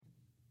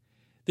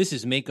This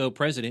is Mako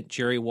President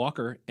Jerry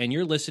Walker, and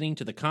you're listening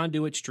to the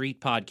Conduit Street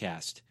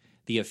Podcast,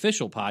 the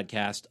official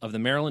podcast of the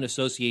Maryland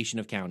Association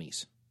of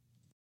Counties.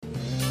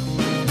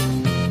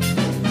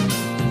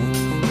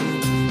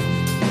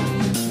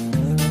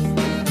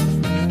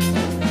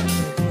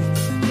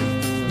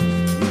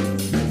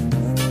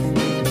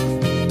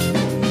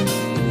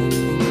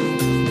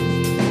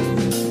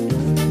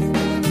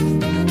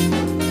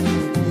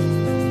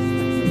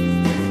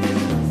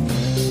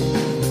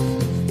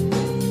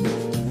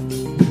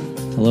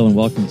 Hello and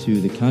welcome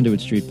to the Conduit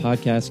Street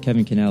Podcast.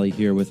 Kevin Canali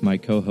here with my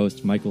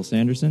co-host Michael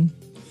Sanderson.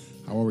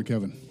 How are we,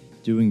 Kevin?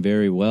 Doing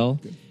very well.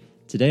 Good.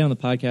 Today on the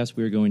podcast,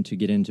 we're going to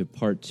get into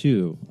part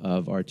 2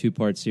 of our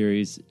 2-part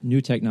series,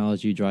 New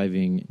Technology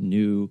Driving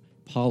New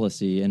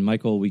Policy. And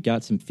Michael, we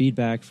got some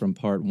feedback from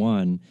part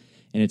 1,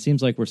 and it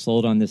seems like we're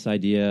sold on this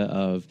idea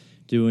of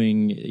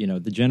doing,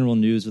 the general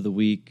news of the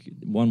week,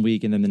 1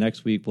 week, and then the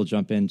next week we'll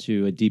jump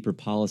into a deeper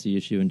policy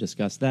issue and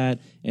discuss that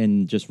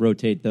and just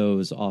rotate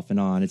those off and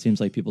on. It seems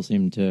like people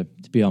seem to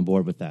be on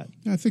board with that.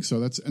 Yeah, I think so.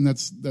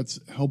 That's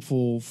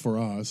helpful for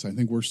us. I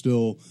think we're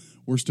still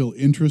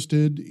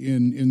interested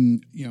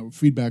in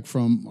feedback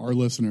from our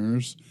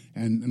listeners,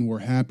 and we're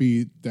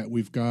happy that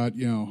we've got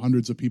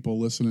hundreds of people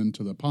listening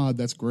to the pod.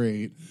 That's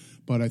great.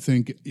 But I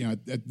think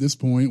at this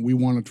point, we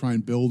want to try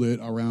and build it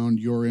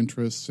around your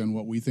interests and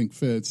what we think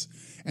fits.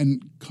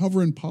 And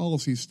covering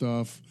policy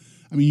stuff,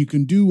 I mean, you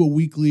can do a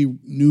weekly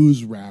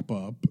news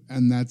wrap-up,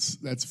 and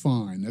that's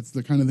fine. That's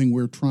the kind of thing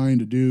we're trying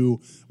to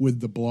do with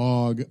the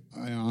blog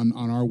on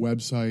our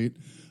website.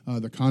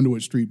 The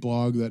Conduit Street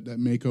blog that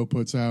Mako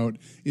puts out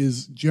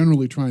is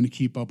generally trying to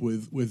keep up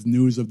with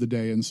news of the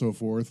day and so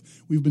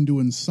forth. We've been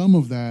doing some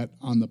of that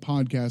on the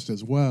podcast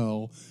as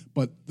well,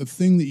 but the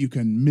thing that you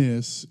can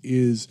miss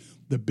is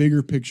the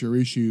bigger picture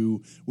issue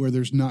where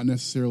there's not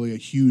necessarily a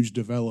huge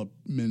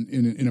development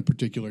in a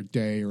particular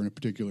day or in a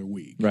particular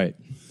week. Right.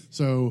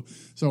 So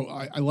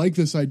I like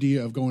this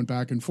idea of going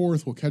back and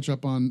forth. We'll catch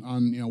up on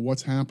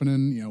what's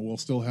happening. We'll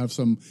still have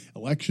some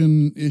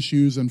election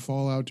issues and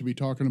fallout to be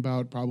talking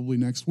about probably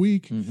next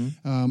week.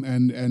 Mm-hmm.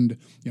 And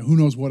who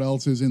knows what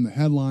else is in the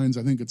headlines.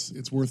 I think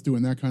it's worth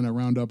doing that kind of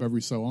roundup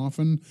every so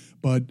often.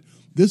 But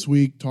this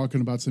week,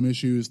 talking about some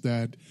issues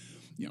that,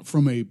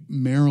 from a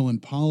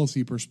Maryland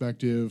policy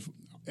perspective,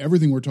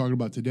 everything we're talking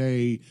about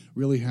today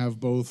really have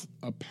both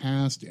a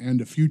past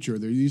and a future.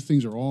 These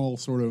things are all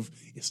sort of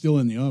still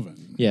in the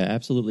oven. Yeah,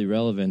 absolutely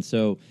relevant.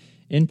 So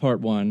in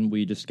part 1,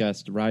 we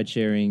discussed ride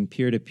sharing,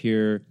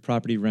 peer-to-peer,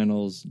 property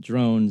rentals,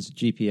 drones,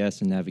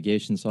 GPS and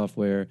navigation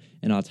software,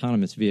 and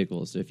autonomous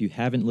vehicles. So if you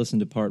haven't listened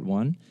to part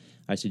 1,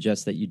 I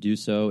suggest that you do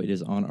so. It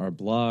is on our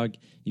blog.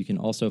 You can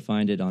also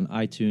find it on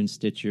iTunes,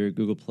 Stitcher,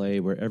 Google Play,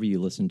 wherever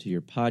you listen to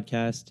your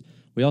podcast.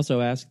 We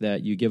also ask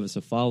that you give us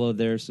a follow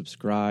there,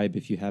 subscribe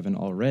if you haven't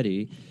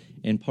already.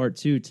 In part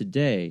 2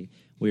 today,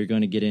 we're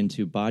going to get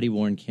into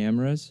body-worn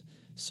cameras,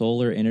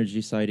 solar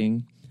energy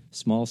sighting,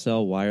 small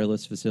cell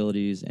wireless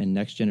facilities, and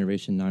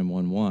next-generation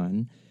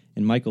 911.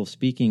 And Michael,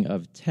 speaking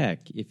of tech,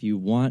 if you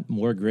want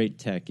more great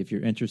tech, if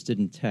you're interested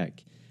in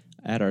tech,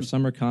 at our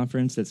summer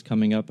conference that's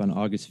coming up on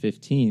August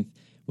 15th,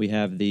 we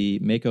have the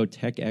Mako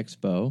Tech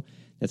Expo.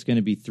 That's going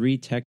to be 3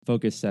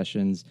 tech-focused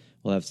sessions.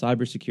 We'll have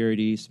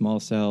cybersecurity,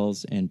 small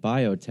cells, and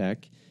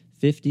biotech,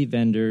 50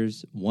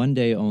 vendors, 1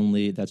 day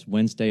only. That's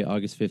Wednesday,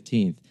 August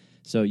 15th.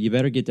 So you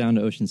better get down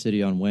to Ocean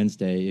City on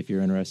Wednesday if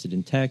you're interested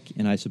in tech,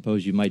 and I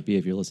suppose you might be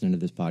if you're listening to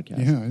this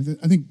podcast. Yeah,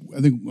 I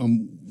think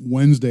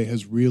Wednesday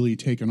has really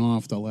taken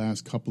off the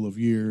last couple of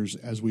years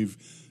as we've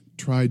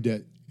tried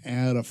to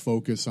add a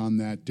focus on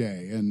that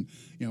day. And,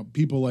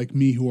 people like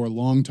me who are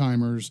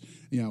long-timers,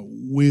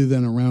 with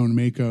and around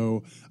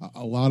Mako,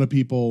 a lot of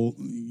people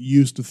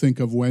used to think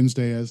of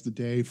Wednesday as the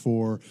day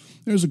for,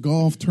 there's a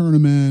golf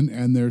tournament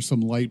and there's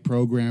some light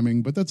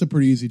programming, but that's a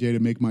pretty easy day to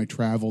make my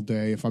travel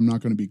day. If I'm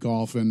not going to be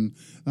golfing,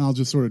 I'll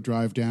just sort of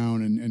drive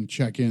down and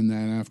check in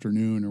that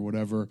afternoon or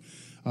whatever.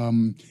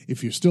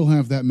 If you still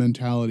have that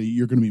mentality,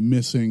 you're going to be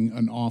missing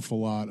an awful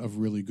lot of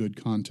really good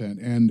content.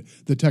 And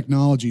the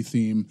technology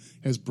theme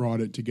has brought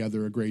it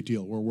together a great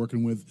deal. We're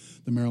working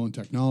with the Maryland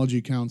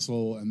Technology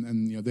Council,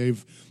 and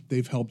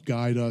they've helped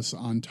guide us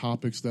on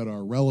topics that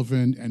are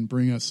relevant and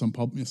bring us some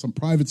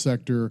private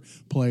sector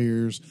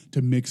players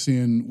to mix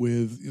in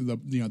with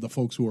the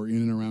folks who are in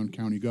and around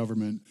county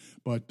government.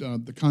 But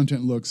the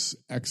content looks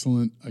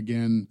excellent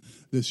again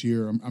this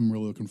year. I'm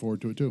really looking forward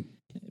to it too.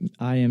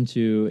 I am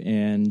too,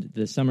 and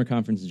the summer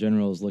conference in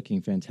general is looking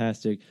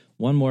fantastic.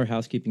 One more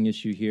housekeeping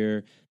issue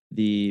here.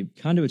 The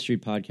Conduit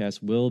Street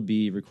podcast will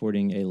be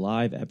recording a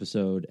live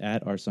episode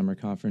at our summer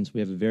conference. We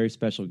have a very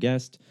special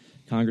guest.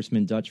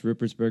 Congressman Dutch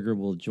Ruppersberger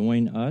will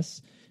join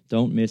us.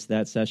 Don't miss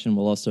that session.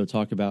 We'll also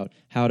talk about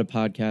how to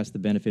podcast, the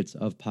benefits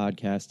of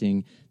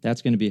podcasting.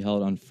 That's going to be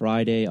held on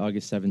Friday,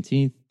 August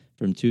 17th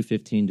from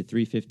 2:15 to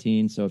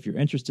 3:15. So if you're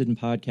interested in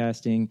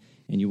podcasting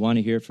and you want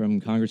to hear from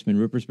Congressman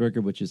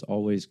Ruppersberger, which is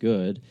always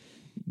good,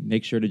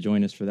 make sure to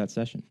join us for that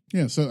session.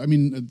 Yeah, so I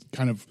mean,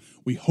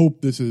 we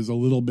hope this is a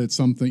little bit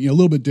something, a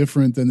little bit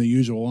different than the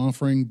usual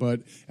offering.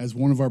 But as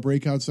one of our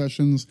breakout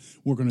sessions,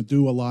 we're going to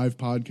do a live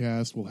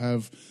podcast. We'll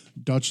have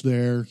Dutch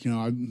there.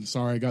 I'm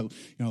sorry I got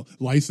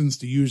licensed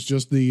to use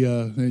just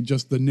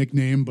the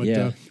nickname,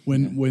 but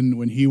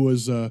when he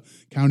was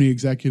county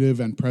executive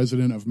and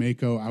president of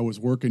MACo, I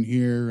was working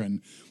here,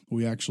 and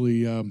we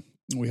actually.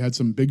 We had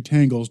some big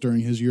tangles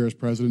during his year as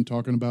president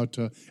talking about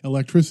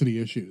electricity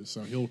issues.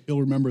 So he'll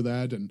remember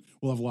that, and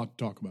we'll have a lot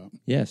to talk about.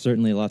 Yeah,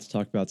 certainly a lot to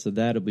talk about. So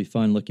that'll be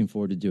fun. Looking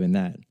forward to doing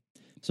that.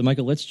 So,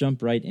 Michael, let's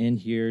jump right in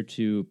here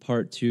to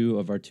part 2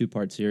 of our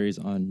 2-part series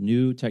on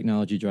new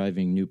technology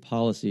driving new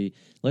policy.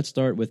 Let's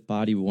start with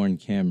body-worn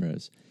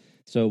cameras.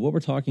 So what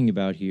we're talking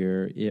about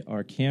here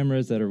are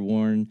cameras that are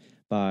worn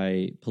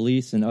by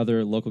police and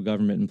other local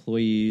government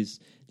employees.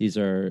 These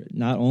are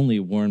not only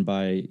worn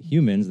by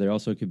humans, they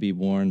also could be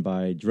worn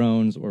by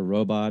drones or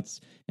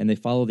robots, and they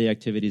follow the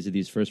activities of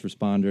these first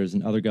responders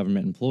and other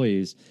government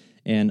employees.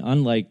 And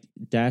unlike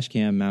dash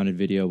cam mounted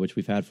video, which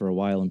we've had for a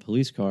while in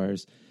police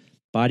cars,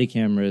 body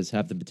cameras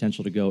have the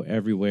potential to go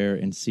everywhere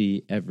and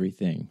see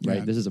everything, right?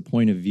 Yeah. This is a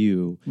point of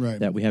view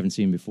that we haven't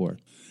seen before.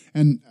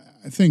 And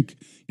I think,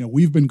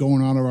 we've been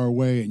going out of our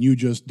way, and you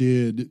just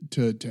did,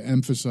 to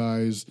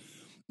emphasize.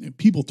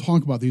 People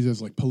talk about these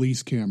as like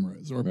police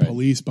cameras or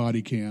police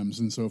body cams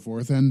and so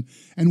forth. And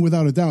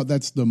without a doubt,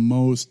 that's the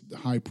most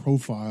high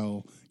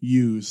profile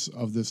use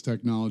of this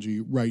technology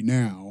right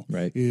now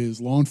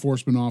is law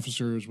enforcement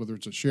officers, whether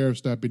it's a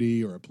sheriff's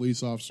deputy or a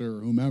police officer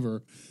or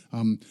whomever,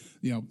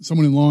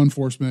 someone in law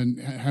enforcement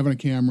having a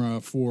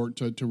camera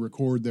to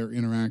record their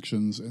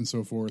interactions and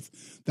so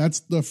forth.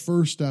 That's the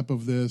first step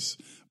of this.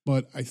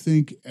 But I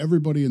think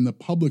everybody in the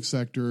public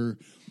sector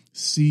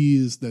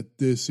sees that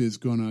this is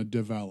going to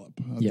develop.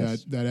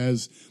 Yes. That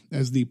as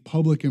the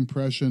public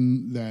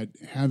impression that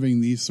having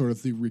these sort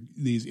of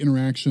these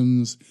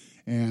interactions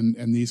and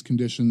these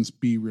conditions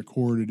be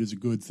recorded is a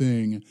good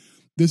thing.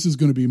 This is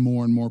going to be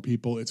more and more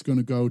people. It's going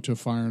to go to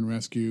fire and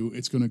rescue.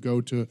 It's going to go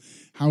to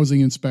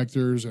housing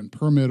inspectors and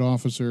permit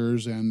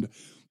officers and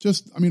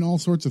just, all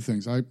sorts of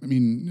things. I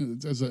mean,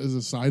 as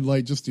a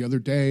sidelight, just the other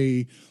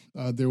day,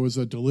 there was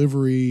a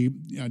delivery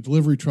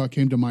truck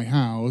came to my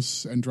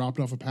house and dropped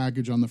off a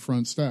package on the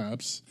front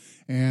steps.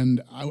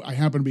 And I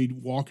happened to be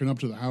walking up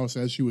to the house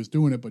as she was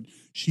doing it, but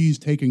she's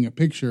taking a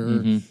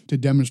picture to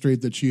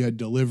demonstrate that she had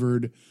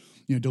delivered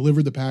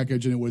the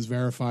package and it was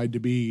verified to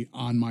be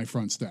on my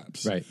front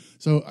steps. Right.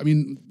 So,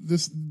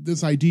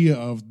 this idea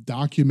of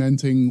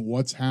documenting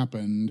what's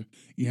happened,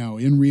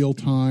 in real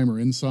time or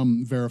in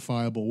some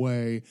verifiable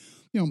way,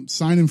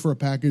 signing for a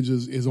package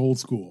is old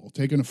school.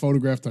 Taking a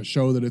photograph to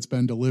show that it's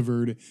been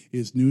delivered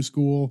is new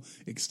school.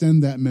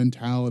 Extend that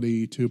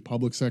mentality to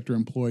public sector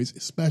employees,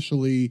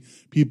 especially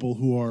people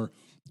who are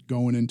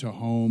going into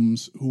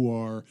homes, who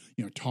are,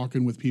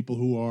 talking with people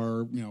who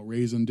are,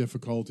 raising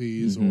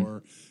difficulties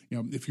or,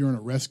 if you're in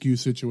a rescue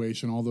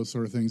situation, all those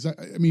sort of things.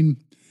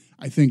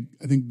 I think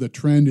the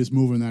trend is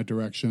moving that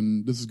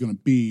direction. This is going to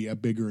be a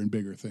bigger and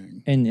bigger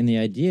thing. And the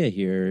idea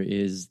here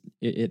is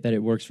that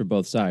it works for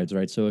both sides,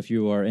 right? So if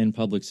you are in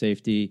public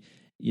safety,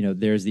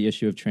 there's the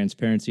issue of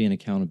transparency and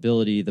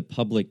accountability. The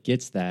public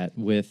gets that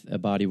with a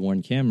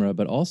body-worn camera,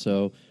 but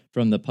also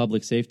from the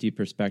public safety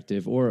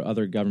perspective or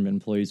other government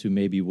employees who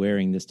may be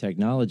wearing this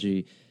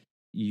technology,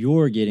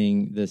 you're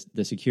getting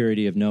the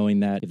security of knowing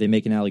that if they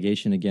make an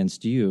allegation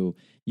against you,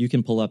 you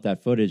can pull up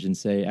that footage and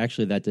say,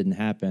 actually, that didn't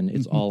happen.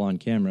 It's all on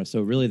camera.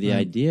 So really the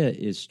idea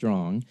is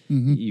strong.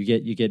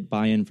 You get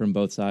buy-in from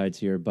both sides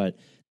here, but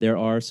there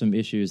are some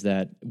issues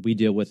that we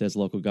deal with as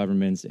local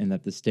governments and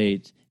that the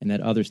state and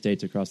that other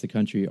states across the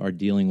country are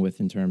dealing with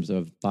in terms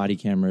of body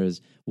cameras,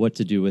 what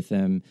to do with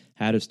them,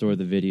 how to store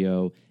the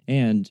video,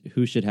 and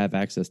who should have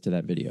access to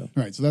that video.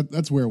 All right, so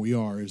that's where we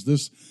are, is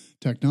this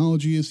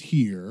technology is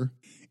here.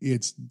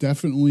 It's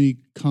definitely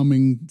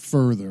coming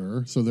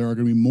further. So there are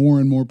going to be more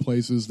and more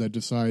places that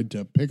decide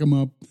to pick them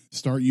up,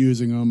 start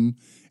using them,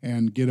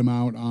 and get them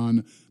out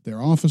on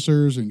their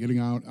officers and getting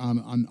out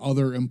on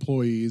other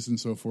employees and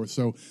so forth.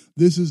 So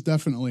this is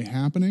definitely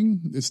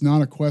happening. It's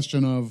not a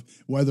question of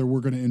whether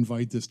we're going to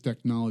invite this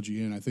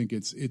technology in. I think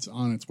it's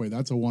on its way.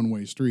 That's a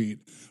one-way street.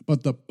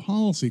 But the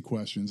policy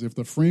questions, if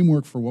the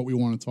framework for what we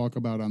want to talk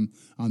about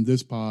on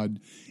this pod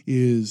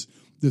is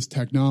this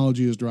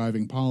technology is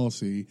driving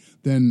policy,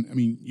 then,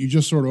 you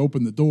just sort of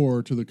open the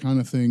door to the kind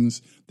of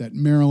things that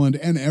Maryland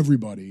and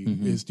everybody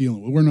is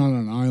dealing with. We're not on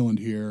an island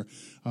here.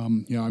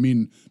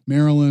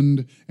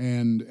 Maryland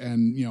and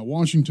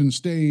Washington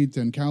State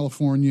and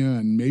California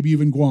and maybe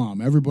even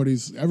Guam,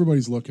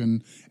 everybody's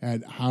looking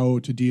at how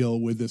to deal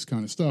with this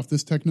kind of stuff.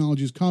 This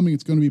technology is coming.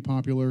 It's going to be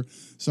popular.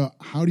 So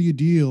how do you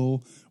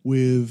deal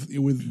with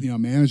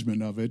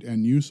management of it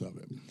and use of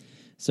it?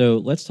 So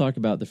let's talk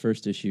about the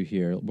first issue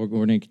here. We're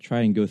going to try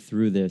and go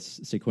through this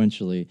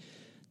sequentially.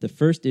 The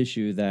first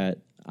issue that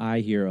I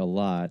hear a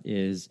lot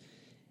is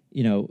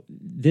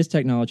this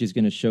technology is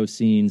going to show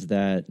scenes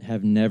that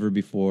have never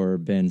before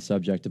been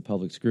subject to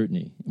public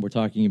scrutiny. We're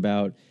talking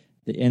about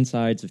the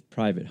insides of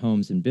private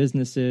homes and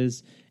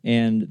businesses,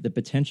 and the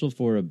potential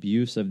for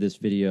abuse of this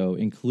video,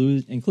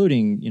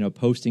 including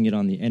posting it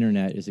on the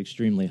internet, is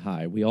extremely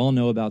high. We all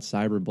know about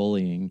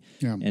cyberbullying.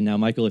 Yeah. And now,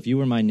 Michael, if you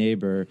were my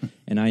neighbor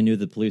and I knew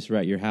the police were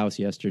at your house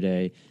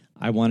yesterday,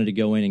 I wanted to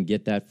go in and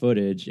get that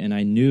footage, and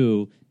I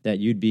knew that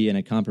you'd be in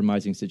a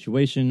compromising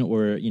situation,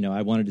 or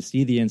I wanted to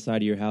see the inside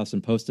of your house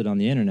and post it on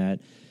the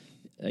internet.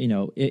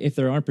 If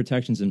there aren't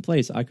protections in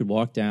place, I could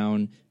walk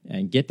down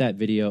and get that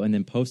video and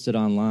then post it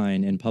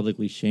online and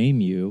publicly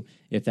shame you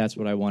if that's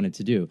what I wanted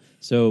to do.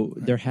 So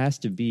there has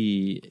to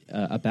be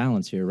a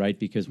balance here, right?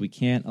 Because we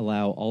can't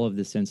allow all of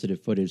this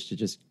sensitive footage to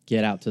just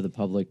get out to the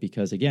public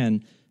because,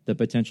 again, the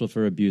potential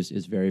for abuse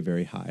is very,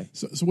 very high.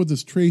 So what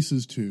this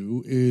traces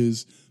to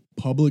is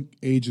public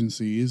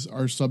agencies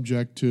are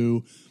subject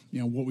to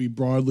what we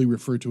broadly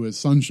refer to as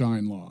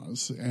sunshine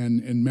laws.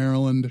 And in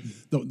Maryland,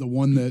 the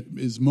one that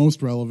is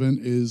most relevant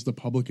is the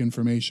Public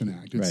Information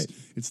Act.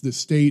 It's the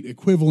state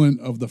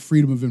equivalent of the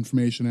Freedom of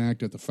Information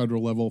Act at the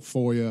federal level.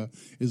 FOIA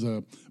is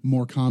a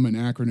more common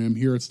acronym.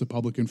 Here it's the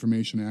Public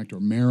Information Act, or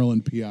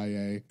Maryland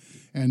PIA.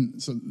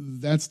 And so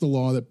that's the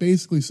law that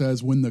basically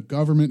says when the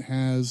government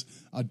has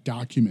a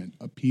document,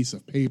 a piece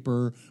of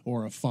paper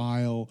or a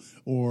file,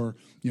 or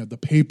the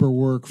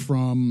paperwork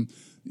from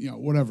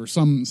whatever,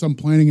 some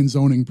planning and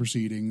zoning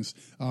proceedings,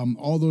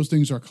 all those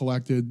things are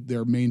collected.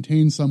 They're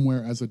maintained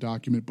somewhere as a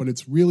document, but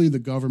it's really the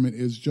government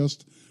is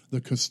just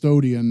the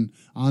custodian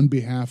on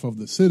behalf of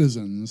the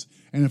citizens.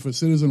 And if a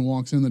citizen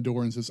walks in the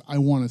door and says, I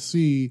want to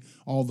see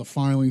all the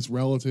filings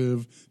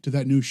relative to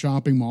that new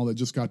shopping mall that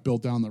just got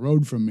built down the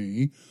road from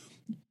me,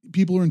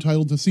 people are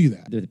entitled to see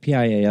that. The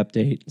PIA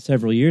update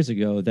several years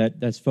ago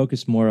that's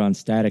focused more on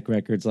static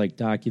records like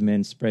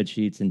documents,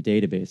 spreadsheets, and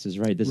databases,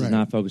 right? This is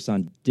not focused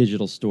on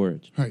digital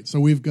storage. Right. So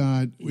we've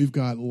got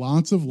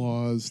lots of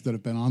laws that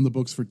have been on the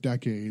books for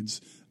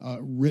decades,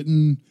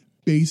 written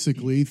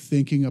basically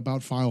thinking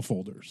about file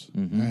folders.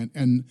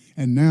 And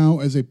now,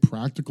 as a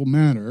practical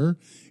matter,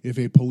 if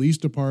a police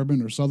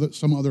department or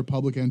some other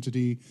public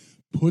entity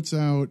puts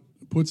out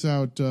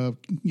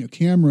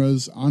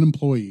cameras on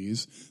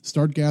employees,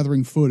 start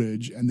gathering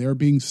footage, and they're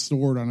being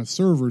stored on a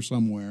server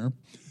somewhere,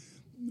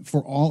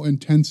 for all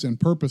intents and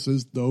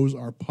purposes, those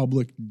are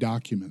public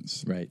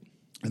documents. Right.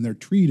 And they're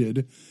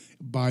treated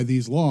by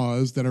these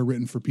laws that are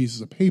written for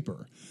pieces of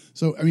paper.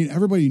 So,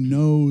 everybody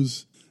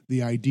knows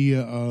the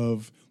idea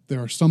of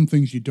there are some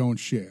things you don't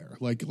share.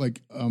 Like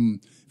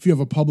if you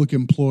have a public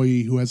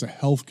employee who has a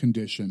health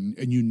condition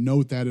and you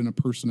note that in a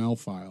personnel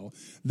file,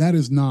 that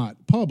is not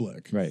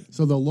public. Right.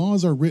 So the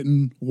laws are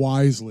written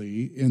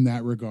wisely in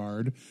that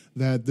regard,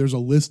 that there's a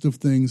list of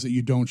things that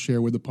you don't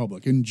share with the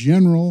public. In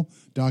general,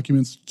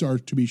 documents are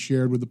to be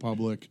shared with the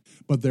public,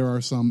 but there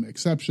are some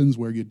exceptions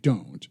where you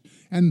don't.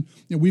 And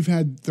we've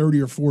had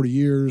 30 or 40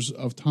 years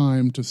of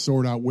time to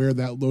sort out where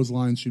those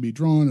lines should be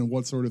drawn and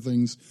what sort of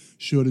things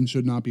should and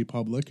should not be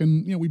public.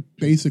 And we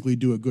basically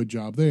do a good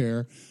job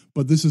there.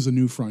 But this is a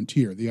new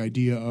frontier. The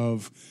idea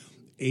of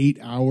 8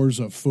 hours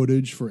of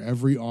footage for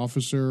every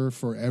officer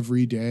for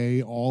every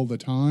day, all the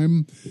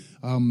time.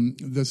 And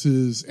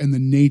the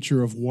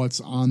nature of what's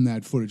on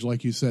that footage.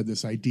 Like you said,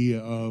 this idea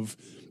of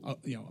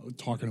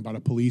talking about a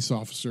police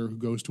officer who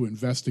goes to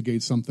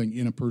investigate something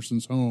in a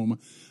person's home.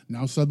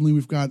 Now suddenly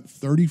we've got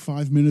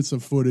 35 minutes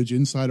of footage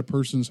inside a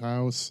person's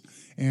house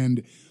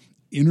and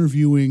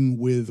interviewing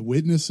with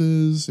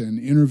witnesses and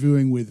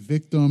interviewing with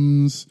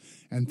victims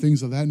and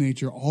things of that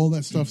nature. All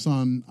that stuff's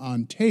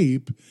on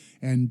tape.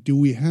 And do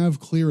we have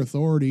clear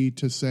authority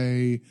to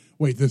say,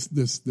 wait, this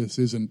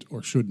isn't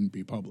or shouldn't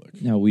be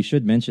public? Now, we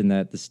should mention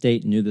that the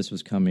state knew this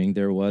was coming.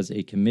 There was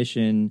a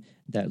commission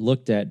that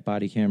looked at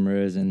body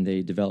cameras, and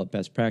they developed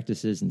best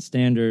practices and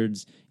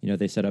standards.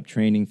 They set up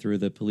training through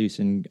the Police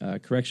and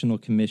Correctional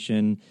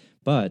Commission.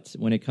 But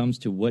when it comes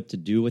to what to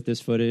do with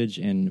this footage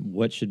and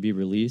what should be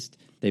released,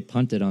 they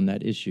punted on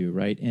that issue,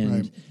 right?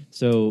 And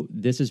so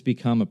this has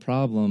become a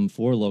problem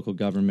for local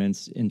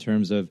governments in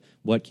terms of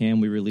what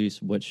can we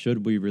release, what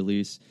should we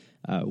release,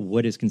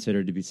 what is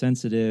considered to be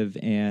sensitive.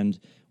 And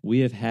we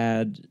have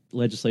had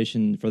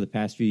legislation for the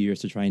past few years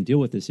to try and deal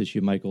with this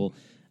issue, Michael.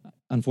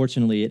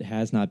 Unfortunately, it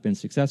has not been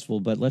successful,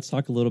 but let's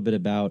talk a little bit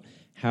about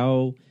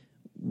how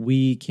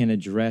we can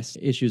address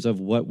issues of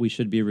what we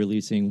should be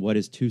releasing, what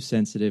is too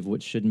sensitive,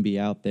 what shouldn't be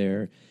out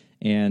there,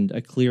 and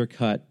a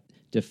clear-cut,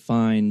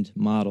 defined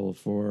model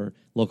for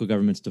local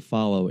governments to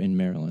follow in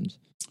Maryland.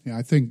 Yeah,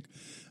 I think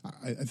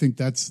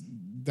that's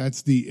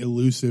the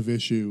elusive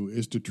issue,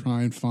 is to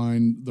try and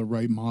find the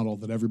right model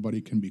that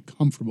everybody can be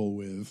comfortable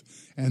with,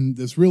 and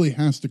this really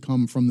has to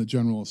come from the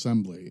General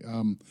Assembly.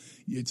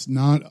 It's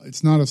not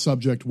a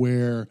subject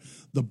where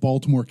the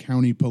Baltimore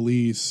County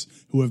Police,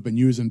 who have been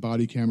using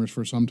body cameras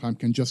for some time,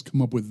 can just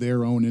come up with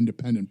their own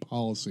independent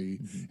policy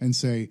and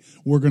say,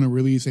 we're going to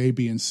release A,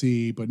 B, and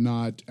C, but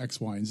not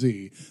X, Y, and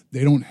Z.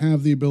 They don't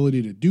have the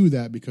ability to do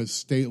that because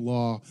state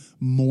law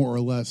more or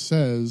less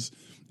says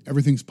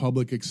everything's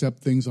public except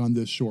things on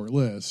this short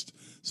list.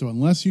 So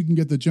unless you can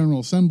get the General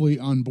Assembly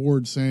on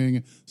board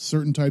saying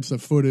certain types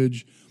of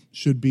footage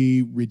should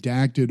be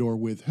redacted or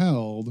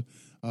withheld,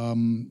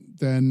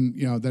 then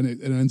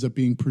it ends up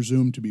being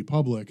presumed to be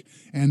public.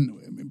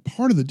 And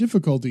part of the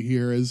difficulty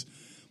here is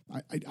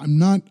I'm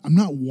not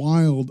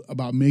wild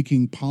about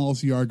making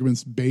policy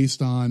arguments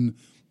based on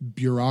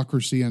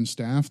bureaucracy and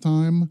staff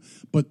time,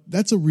 but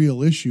that's a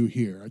real issue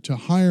here. To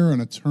hire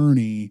an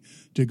attorney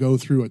to go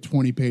through a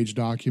 20-page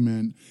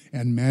document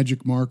and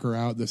magic marker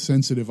out the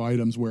sensitive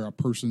items where a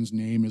person's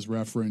name is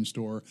referenced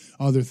or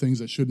other things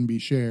that shouldn't be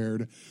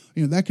shared,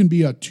 that can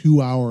be a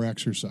 2-hour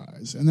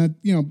exercise. And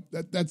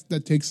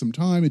that takes some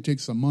time, it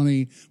takes some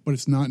money, but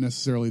it's not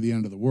necessarily the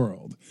end of the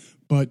world.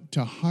 But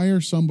to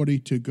hire somebody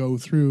to go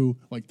through,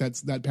 like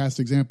that past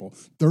example,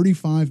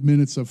 35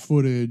 minutes of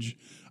footage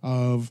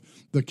of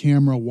the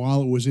camera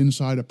while it was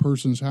inside a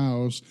person's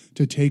house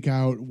to take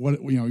out you're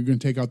going to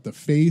take out the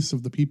face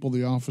of the people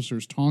the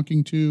officer's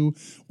talking to.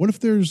 What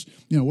if there's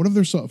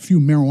a few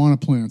marijuana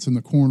plants in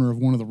the corner of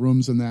one of the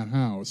rooms in that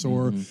house,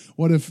 or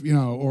what if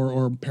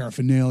or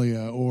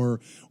paraphernalia or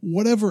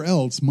whatever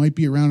else might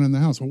be around in the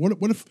house? Or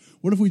what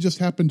if we just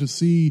happen to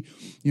see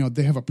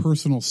they have a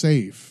personal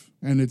safe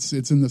and it's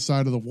in the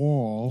side of the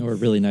wall, or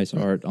really nice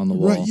art on the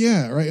wall. Right?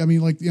 Yeah, right. I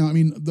mean,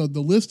 the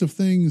list of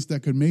things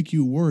that could make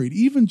you worried.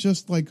 Even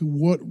just like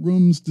what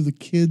rooms do the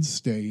kids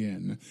stay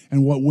in,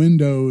 and what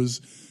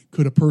windows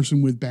could a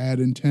person with bad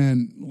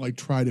intent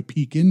try to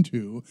peek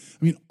into?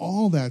 I mean,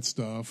 all that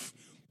stuff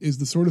is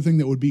the sort of thing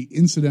that would be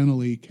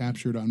incidentally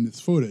captured on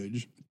this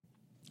footage.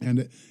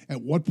 And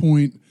at what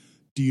point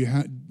do you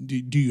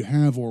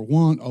have or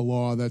want a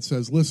law that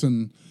says,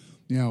 listen,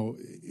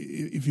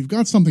 if you've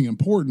got something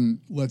important,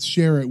 let's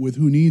share it with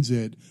who needs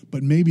it,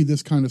 but maybe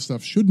this kind of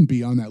stuff shouldn't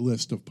be on that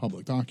list of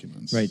public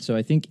documents. Right. So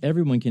I think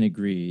everyone can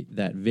agree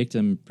that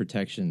victim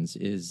protections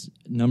is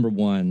number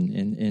one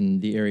in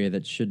the area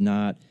that should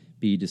not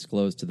be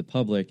disclosed to the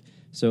public.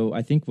 So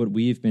I think what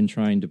we've been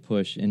trying to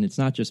push, and it's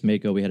not just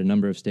Mako, we had a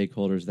number of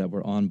stakeholders that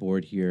were on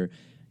board here.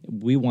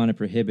 We want to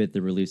prohibit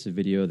the release of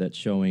video that's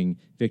showing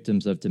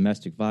victims of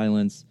domestic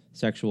violence,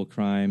 sexual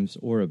crimes,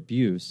 or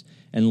abuse,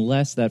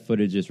 unless that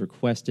footage is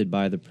requested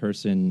by the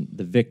person,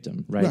 the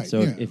victim, right?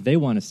 So if they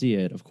want to see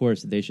it, of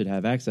course, they should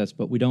have access,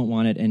 but we don't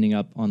want it ending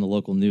up on the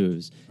local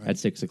news at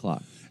 6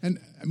 o'clock. And,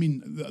 I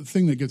mean, the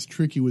thing that gets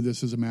tricky with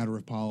this as a matter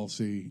of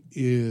policy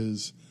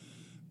is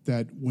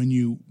that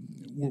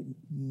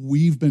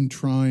we've been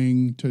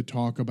trying to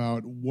talk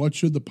about what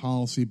should the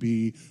policy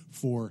be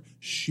for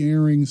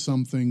sharing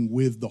something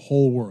with the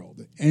whole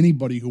world.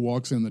 Anybody who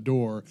walks in the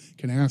door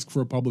can ask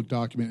for a public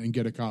document and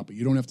get a copy.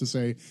 You don't have to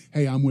say,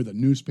 hey, I'm with a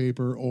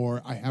newspaper,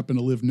 or I happen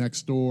to live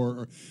next door.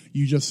 Or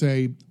you just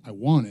say, I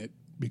want it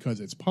because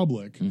it's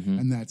public,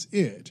 and that's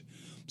it.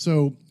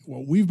 So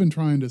what we've been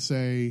trying to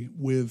say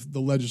with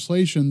the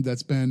legislation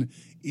that's been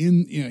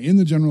in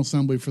the General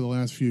Assembly for the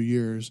last few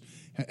years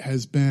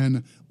has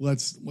been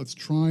let's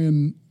try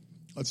and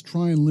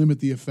limit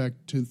the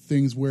effect to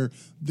things where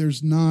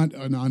there's not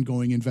an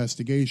ongoing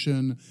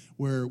investigation,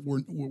 where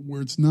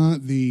it's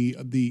not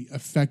the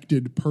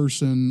affected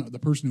person, the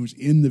person who's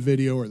in the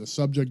video or the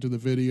subject of the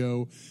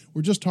video.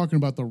 We're just talking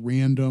about the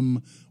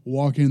random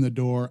walk in the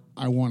door,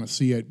 I want to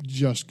see it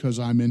just because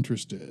I'm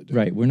interested.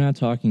 Right. We're not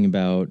talking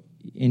about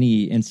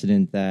any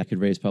incident that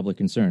could raise public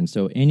concern.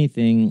 So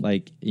anything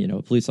like,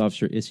 a police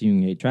officer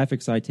issuing a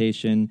traffic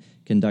citation,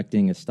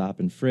 conducting a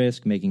stop and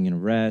frisk, making an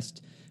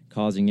arrest,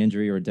 causing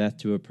injury or death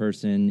to a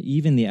person,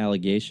 even the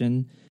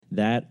allegation,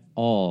 that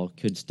all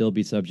could still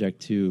be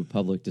subject to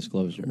public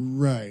disclosure.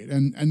 Right.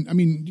 And I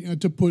mean,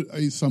 to put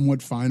a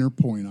somewhat finer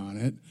point on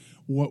it,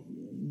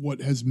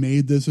 what has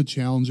made this a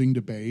challenging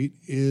debate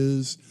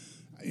is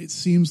it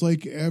seems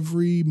like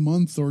every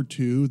month or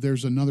two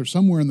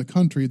somewhere in the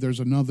country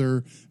there's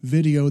another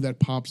video that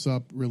pops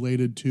up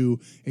related to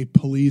a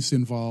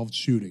police-involved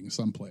shooting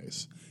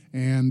someplace.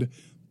 And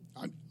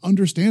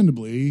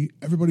understandably,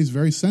 everybody's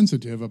very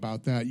sensitive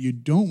about that. You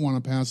don't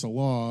want to pass a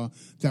law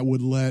that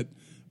would let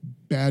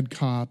bad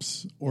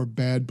cops or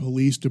bad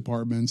police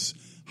departments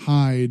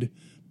hide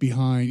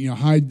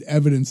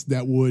evidence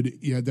that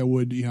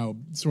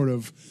would sort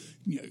of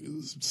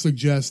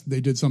suggest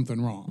they did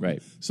something wrong.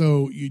 Right.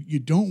 So you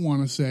don't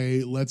want to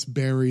say, let's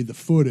bury the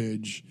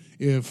footage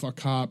if a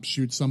cop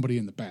shoots somebody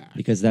in the back.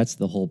 Because that's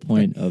the whole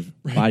point of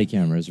body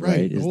cameras,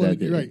 right?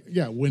 Right.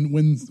 Yeah.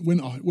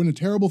 When a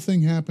terrible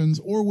thing happens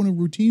or when a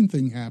routine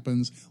thing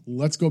happens,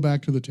 let's go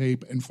back to the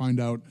tape and find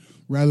out,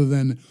 rather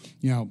than,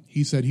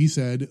 he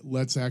said,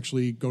 let's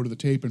actually go to the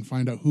tape and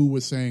find out who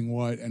was saying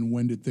what and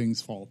when did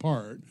things fall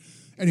apart.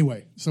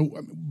 Anyway,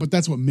 but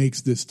that's what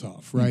makes this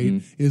tough,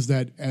 right? Is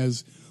that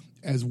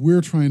as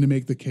we're trying to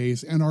make the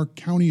case, and our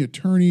county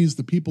attorneys,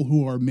 the people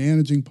who are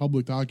managing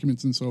public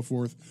documents and so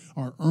forth,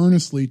 are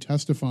earnestly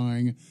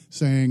testifying,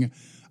 saying,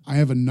 I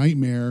have a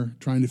nightmare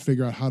trying to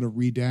figure out how to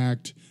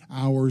redact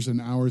hours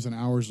and hours and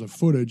hours of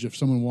footage if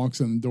someone walks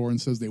in the door and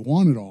says they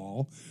want it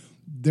all.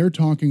 they're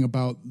talking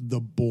about the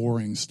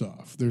boring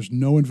stuff. There's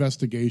no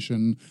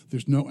investigation.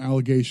 There's no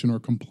allegation or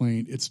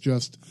complaint. It's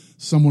just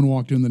someone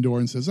walked in the door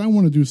and says, I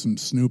want to do some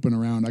snooping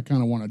around. I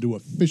kind of want to do a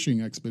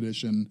fishing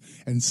expedition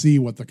and see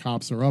what the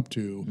cops are up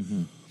to.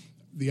 Mm-hmm.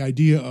 The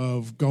idea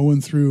of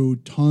going through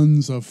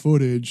tons of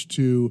footage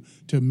to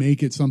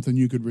make it something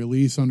you could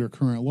release under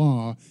current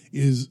law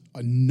is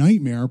a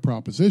nightmare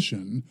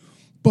proposition.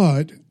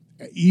 But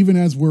even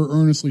as we're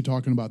earnestly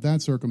talking about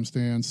that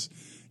circumstance,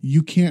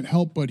 you can't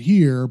help but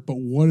hear, but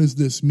what does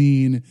this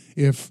mean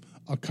if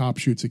a cop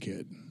shoots a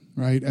kid,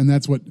 right? And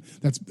that's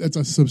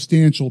a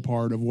substantial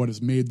part of what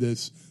has made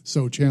this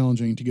so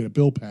challenging to get a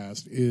bill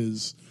passed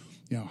is,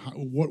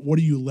 what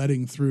are you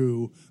letting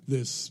through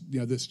this,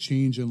 this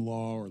change in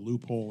law or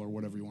loophole or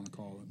whatever you want to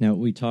call it? Now,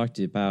 we talked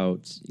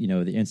about,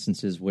 the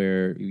instances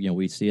where,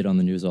 we see it on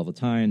the news all the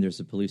time. There's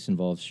a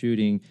police-involved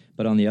shooting.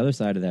 But on the other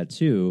side of that,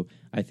 too,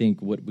 I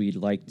think what we'd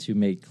like to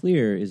make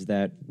clear is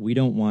that we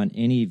don't want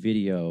any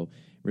video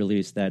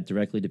released that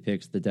directly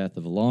depicts the death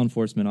of a law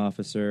enforcement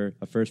officer,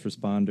 a first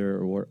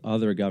responder, or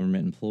other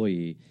government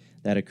employee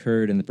that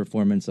occurred in the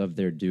performance of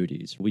their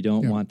duties. We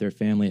don't want their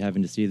family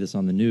having to see this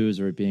on the news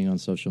or it being on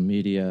social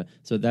media.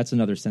 So that's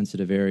another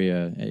sensitive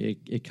area.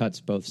 It cuts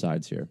both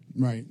sides here.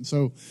 Right.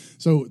 So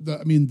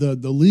the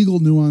legal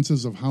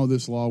nuances of how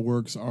this law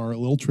works are a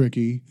little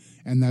tricky,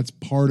 and that's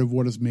part of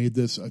what has made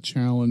this a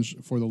challenge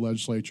for the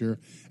legislature.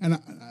 And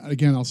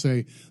again, I'll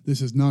say this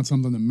is not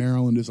something that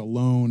Maryland is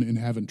alone in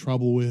having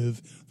trouble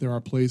with. There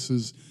are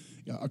places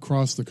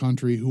across the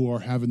country who are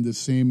having this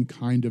same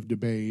kind of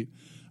debate.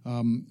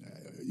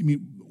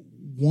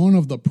 One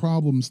of the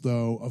problems,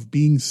 though, of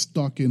being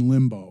stuck in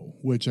limbo,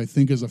 which I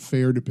think is a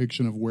fair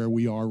depiction of where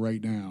we are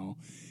right now,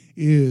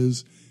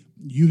 is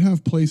you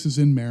have places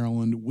in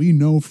Maryland, we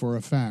know for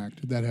a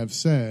fact, that have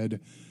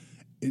said,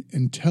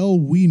 until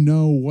we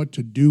know what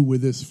to do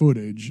with this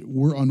footage,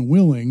 we're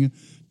unwilling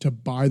to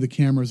buy the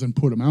cameras and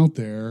put them out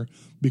there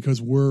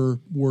because we're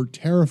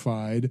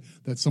terrified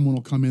that someone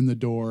will come in the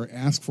door,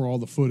 ask for all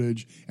the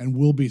footage, and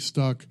we'll be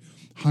stuck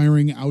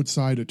hiring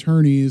outside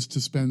attorneys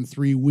to spend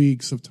 3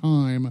 weeks of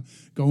time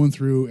going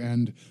through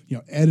and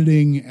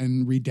editing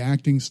and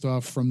redacting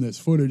stuff from this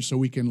footage so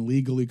we can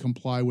legally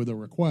comply with a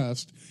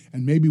request,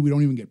 and maybe we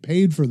don't even get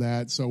paid for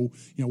that. So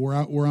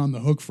we're on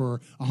the hook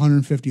for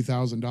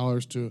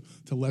 $150,000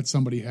 to let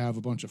somebody have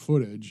a bunch of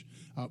footage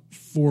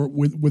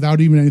without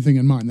even anything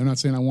in mind. They're not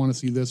saying I want to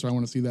see this or I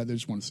want to see that. They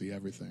just want to see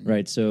everything.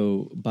 Right.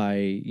 So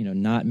by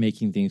not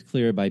making things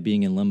clear, by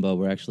being in limbo,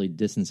 we're actually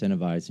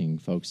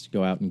disincentivizing folks to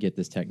go out and get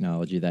this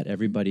technology that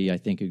everybody, I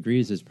think,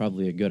 agrees is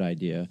probably a good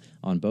idea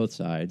on both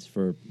sides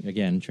for,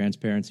 again,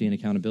 transparency and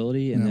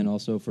accountability, and then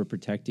also for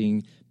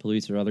protecting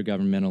police or other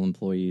governmental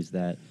employees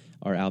that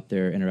are out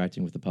there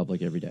interacting with the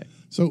public every day.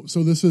 So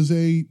this is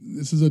a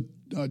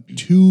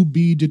to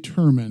be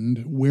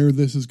determined where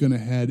this is going to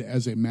head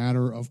as a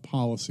matter of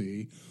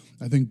policy.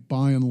 I think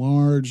by and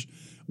large,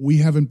 we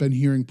haven't been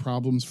hearing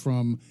problems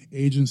from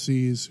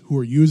agencies who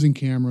are using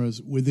cameras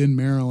within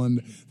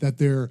Maryland that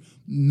they're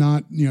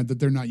not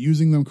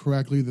using them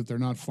correctly, that they're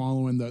not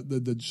following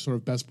the sort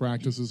of best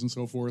practices and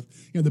so forth.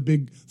 The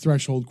big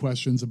threshold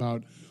questions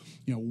about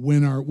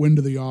when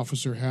do the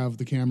officer have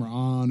the camera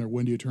on or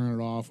when do you turn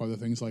it off, other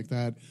things like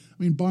that.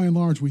 By and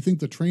large, we think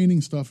the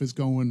training stuff is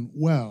going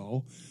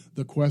well.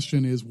 The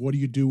question is, what do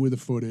you do with the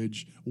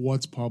footage?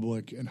 What's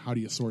public, and how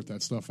do you sort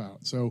that stuff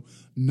out? So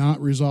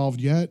not resolved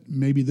yet.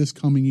 Maybe this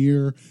coming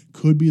year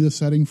could be the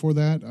setting for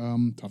that.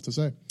 Tough to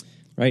say.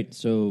 Right.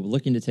 So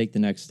looking to take the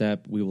next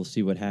step, we will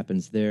see what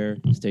happens there.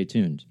 Stay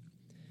tuned.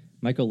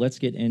 Michael, let's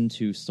get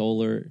into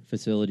solar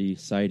facility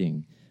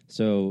siting.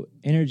 So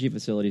energy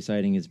facility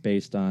siting is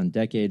based on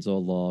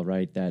decades-old law,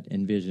 right, that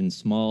envisions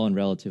small and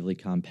relatively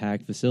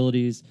compact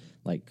facilities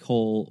like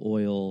coal,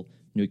 oil,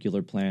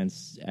 nuclear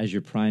plants as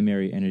your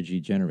primary energy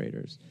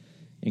generators.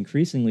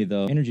 Increasingly,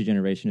 though, energy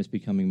generation is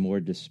becoming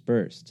more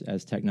dispersed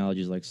as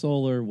technologies like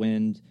solar,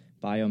 wind,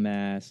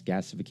 biomass,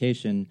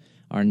 gasification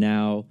are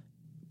now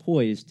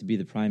poised to be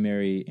the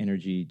primary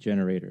energy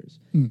generators.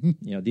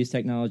 Mm-hmm. These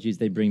technologies,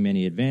 they bring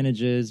many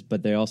advantages,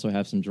 but they also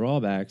have some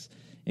drawbacks,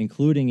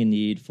 including a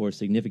need for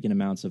significant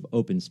amounts of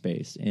open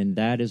space. And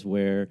that is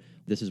where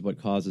this is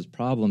what causes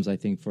problems, I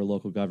think, for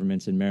local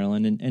governments in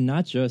Maryland, and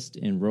not just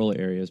in rural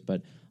areas,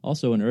 but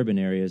also in urban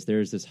areas.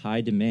 There's this high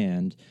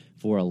demand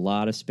for a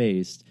lot of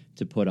space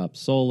to put up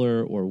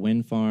solar or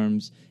wind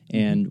farms.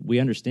 And we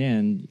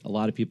understand a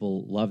lot of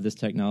people love this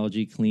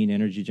technology. Clean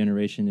energy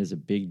generation is a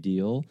big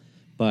deal,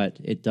 but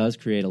it does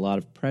create a lot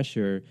of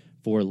pressure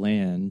for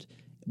land,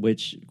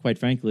 which, quite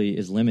frankly,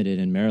 is limited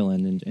in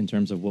Maryland in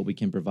terms of what we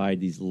can provide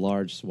these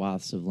large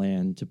swaths of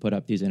land to put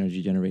up these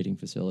energy-generating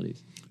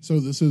facilities. So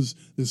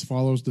this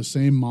follows the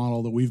same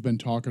model that we've been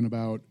talking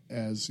about.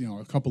 As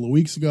a couple of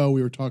weeks ago,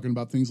 we were talking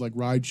about things like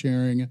ride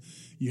sharing.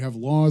 You have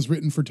laws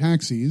written for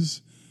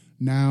taxis.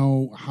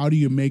 Now, how do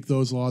you make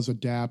those laws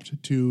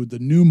adapt to the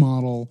new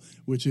model,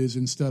 which is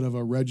instead of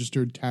a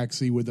registered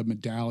taxi with a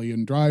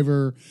medallion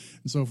driver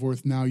and so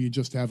forth, now you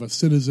just have a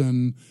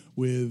citizen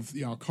with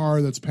a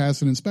car that's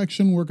passed an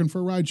inspection working for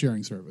a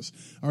ride-sharing service.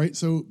 All right,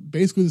 so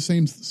basically the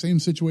same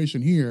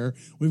situation here.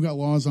 We've got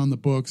laws on the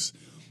books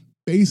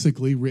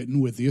basically written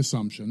with the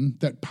assumption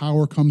that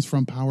power comes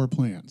from power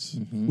plants.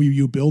 Where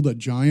you build a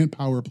giant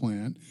power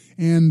plant,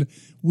 and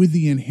with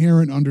the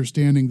inherent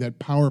understanding that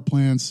power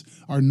plants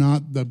are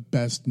not the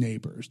best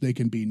neighbors. They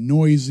can be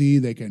noisy,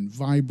 they can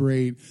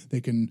vibrate, they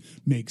can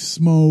make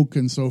smoke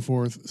and so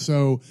forth.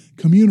 So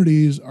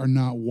communities are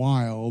not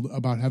wild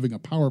about having a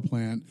power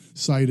plant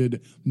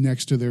sited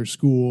next to their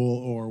school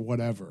or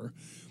whatever.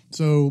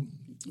 So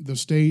the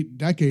state,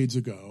 decades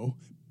ago,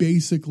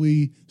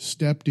 basically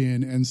stepped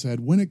in and said,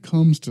 when it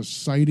comes to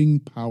siting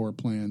power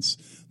plants,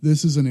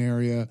 this is an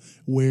area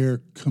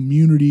where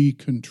community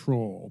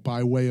control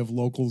by way of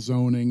local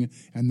zoning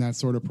and that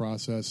sort of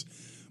process,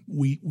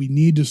 we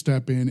need to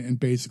step in and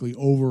basically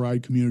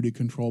override community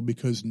control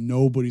because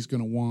nobody's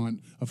going to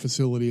want a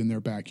facility in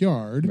their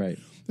backyard. Right.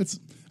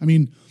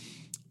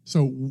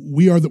 So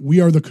we are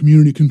the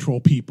community control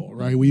people,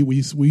 right?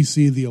 We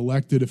see the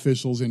elected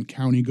officials in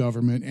county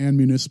government and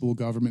municipal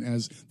government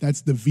as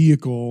that's the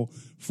vehicle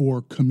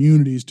for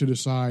communities to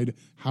decide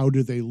how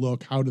do they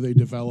look, how do they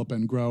develop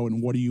and grow,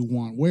 and what do you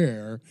want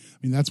where. I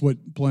mean, that's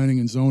what planning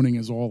and zoning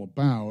is all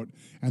about,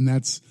 and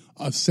that's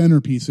a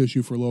centerpiece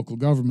issue for local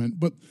government.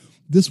 But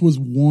this was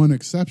one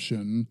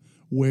exception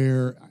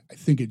where I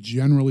think it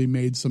generally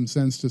made some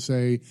sense to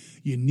say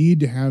you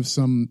need to have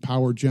some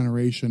power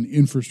generation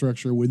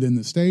infrastructure within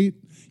the state.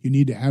 You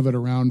need to have it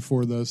around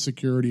for the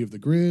security of the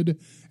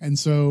grid. And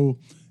so,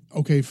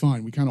 okay,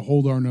 fine, we kind of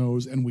hold our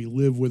nose and we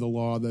live with a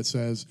law that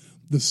says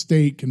the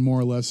state can more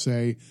or less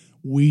say,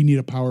 we need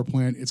a power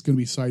plant, it's going to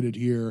be sited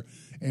here,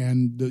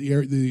 and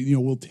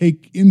we'll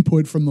take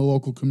input from the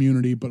local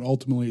community, but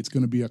ultimately it's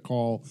going to be a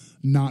call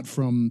not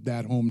from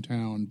that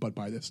hometown, but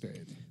by the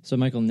state. So,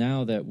 Michael,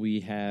 now that we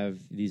have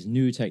these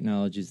new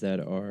technologies that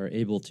are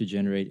able to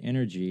generate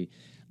energy,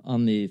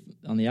 on the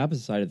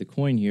opposite side of the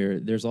coin here,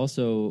 there's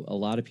also a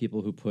lot of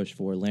people who push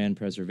for land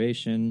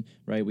preservation,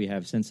 right? We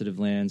have sensitive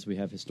lands, we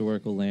have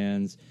historical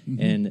lands,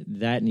 and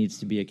that needs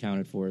to be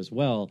accounted for as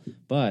well.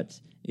 But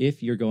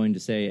if you're going to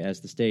say, as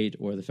the state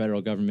or the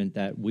federal government,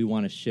 that we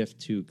want to shift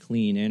to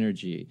clean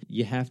energy,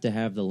 you have to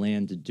have the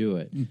land to do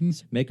it.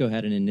 MECO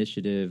had an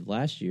initiative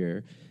last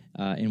year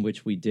in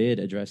which we did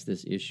address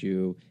this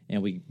issue,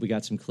 and we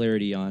got some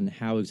clarity on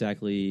how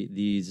exactly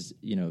these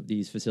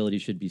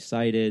facilities should be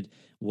sited,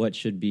 what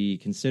should be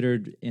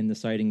considered in the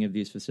siting of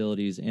these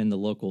facilities, and the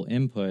local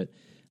input.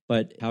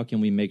 But how can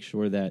we make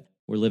sure that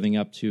we're living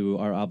up to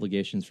our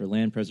obligations for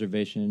land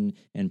preservation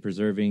and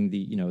preserving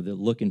the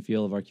look and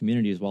feel of our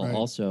communities while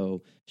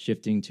also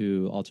shifting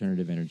to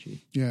alternative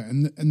energy? Yeah,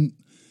 and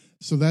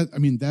so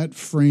that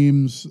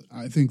frames,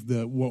 I think,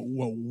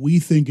 what we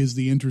think is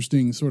the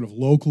interesting sort of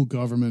local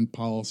government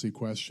policy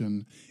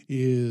question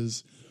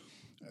is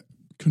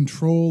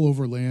control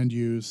over land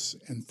use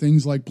and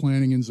things like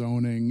planning and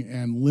zoning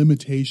and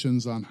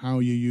limitations on how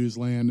you use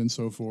land and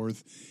so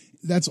forth.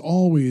 That's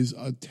always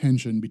a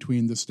tension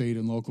between the state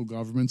and local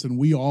governments, and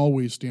we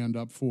always stand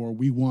up for,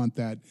 we want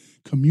that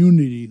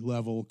community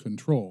level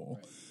control.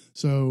 Right.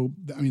 So,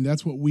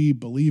 that's what we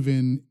believe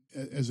in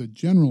as a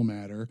general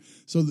matter.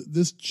 So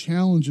this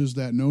challenges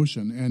that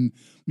notion. And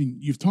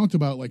you've talked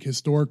about like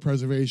historic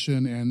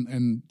preservation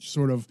and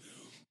sort of,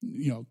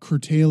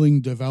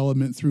 curtailing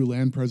development through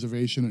land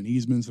preservation and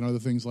easements and other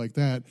things like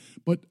that.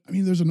 But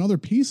there's another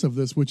piece of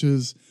this, which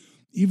is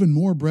even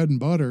more bread and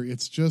butter.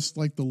 It's just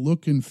like the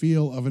look and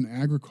feel of an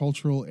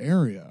agricultural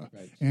area.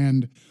 Right.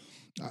 And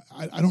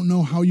I don't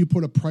know how you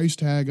put a price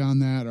tag on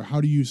that, or how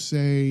do you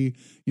say,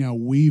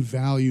 we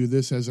value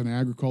this as an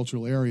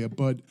agricultural area.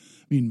 But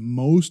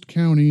most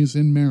counties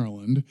in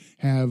Maryland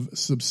have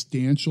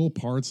substantial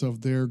parts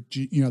of their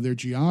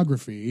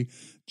geography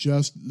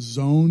just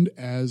zoned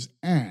as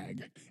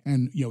ag.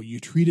 And, you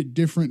treat it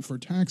different for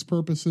tax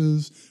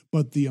purposes,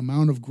 but the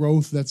amount of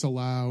growth that's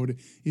allowed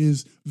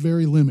is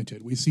very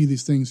limited. We see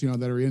these things,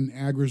 that are in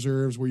ag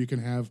reserves where you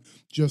can have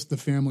just the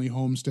family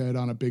homestead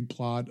on a big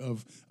plot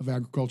of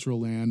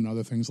agricultural land and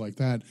other things like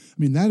that.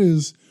 That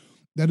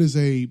is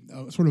a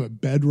sort of a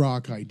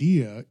bedrock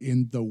idea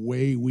in the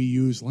way we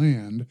use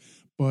land,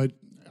 but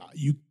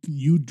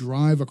you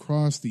drive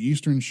across the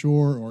Eastern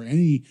Shore or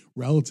any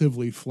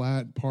relatively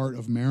flat part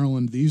of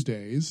Maryland these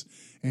days,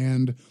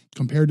 and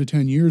compared to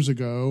 10 years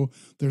ago,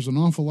 there's an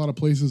awful lot of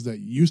places that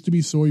used to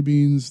be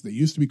soybeans, that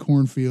used to be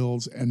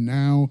cornfields, and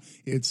now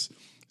it's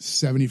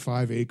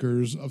 75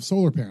 acres of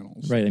solar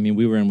panels. Right.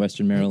 We were in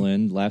Western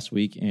Maryland last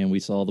week, and we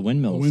saw the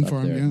windmills wind up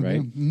farm, there, yeah, right?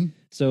 Yeah. Mm-hmm.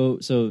 So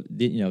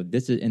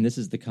this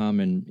is the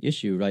common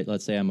issue, right?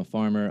 Let's say I'm a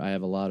farmer, I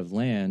have a lot of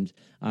land,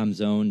 I'm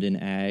zoned in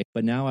ag,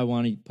 but now I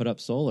want to put up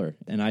solar,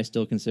 and I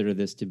still consider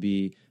this to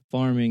be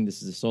farming.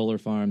 This is a solar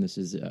farm. This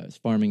is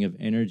farming of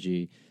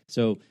energy.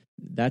 So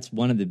that's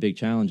one of the big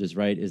challenges,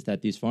 right? Is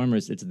that these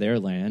farmers, it's their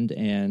land,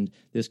 and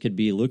this could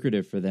be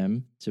lucrative for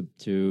them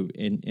to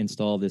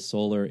install this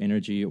solar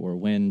energy or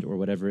wind or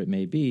whatever it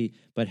may be.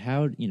 But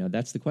how,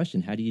 that's the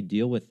question. How do you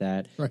deal with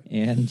that? Right.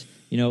 And,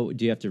 do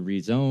you have to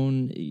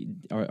rezone?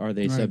 Are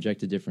they subject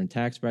to different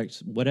tax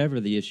brackets? Whatever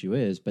the issue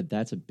is, but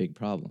that's a big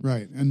problem.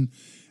 Right. And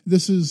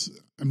this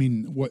is,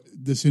 what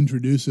this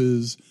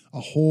introduces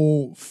a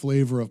whole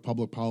flavor of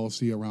public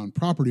policy around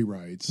property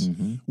rights,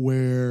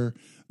 where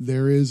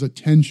there is a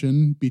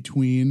tension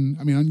between,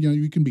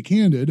 you can be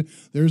candid.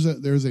 There's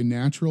a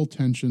natural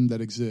tension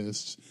that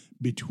exists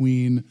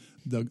between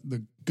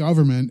the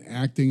government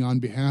acting on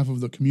behalf of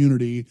the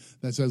community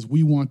that says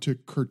we want to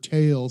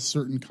curtail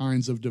certain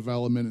kinds of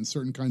development and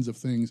certain kinds of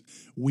things.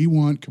 We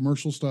want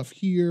commercial stuff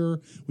here,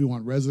 we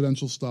want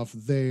residential stuff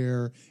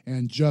there,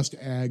 and just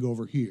ag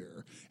over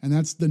here. And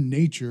that's the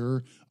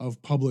nature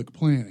of public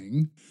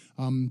planning.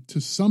 To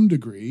some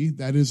degree,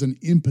 that is an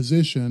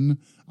imposition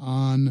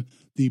on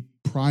the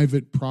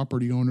private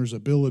property owner's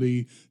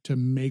ability to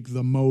make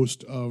the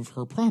most of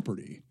her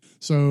property.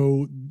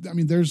 So,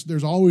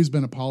 there's always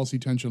been a policy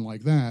tension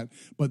like that,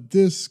 but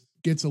this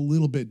gets a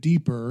little bit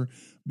deeper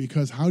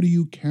because how do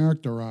you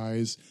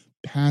characterize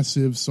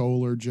passive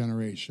solar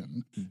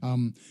generation?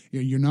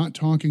 You're not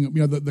talking,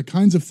 the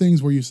kinds of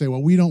things where you say,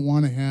 well, we don't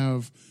want to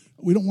have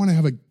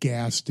a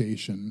gas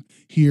station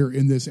here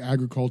in this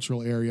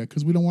agricultural area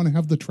because we don't want to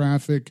have the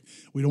traffic.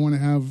 We don't want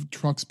to have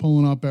trucks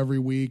pulling up every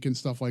week and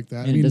stuff like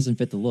that. And it doesn't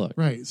fit the look.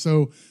 Right.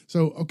 So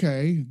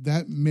okay,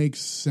 that makes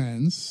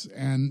sense.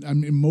 And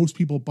most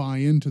people buy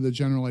into the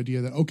general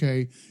idea that,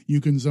 okay,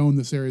 you can zone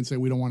this area and say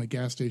we don't want a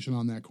gas station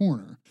on that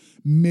corner.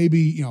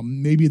 Maybe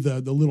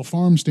the little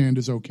farm stand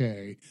is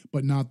okay,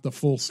 but not the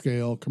full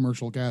scale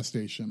commercial gas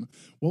station.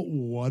 Well,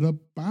 what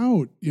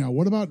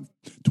about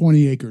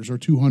 20 acres or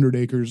 200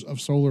 acres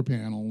of solar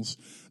panels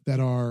that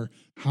are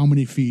how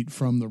many feet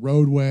from the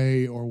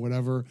roadway or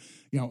whatever?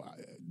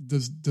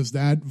 Does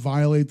that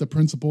violate the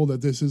principle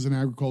that this is an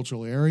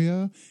agricultural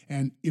area?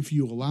 And if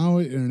you allow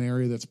it in an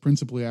area that's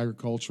principally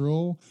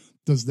agricultural,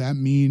 does that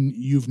mean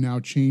you've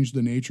now changed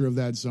the nature of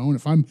that zone?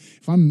 If I'm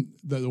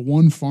the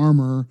one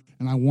farmer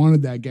and I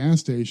wanted that gas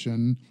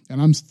station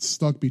and I'm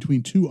stuck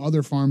between two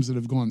other farms that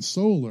have gone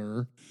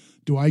solar,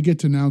 do I get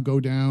to now go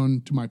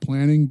down to my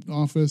planning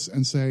office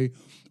and say,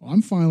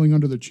 I'm filing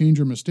under the change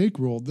or mistake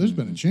rule? There's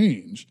been a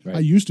change. Right. I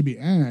used to be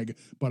ag,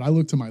 but I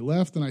look to my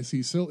left and I see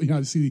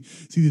I see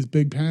these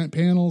big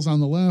panels on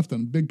the left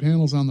and big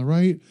panels on the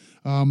right.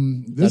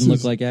 Doesn't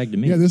look like ag to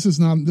me. Yeah, this is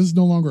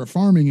no longer a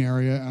farming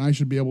area, and I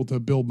should be able to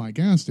build my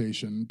gas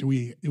station. Do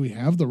we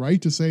have the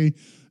right to say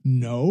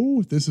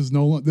no? This is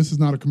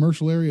not a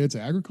commercial area; it's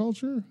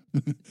agriculture.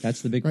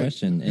 That's the big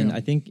question, and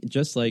I think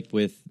just like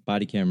with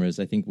body cameras,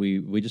 I think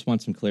we just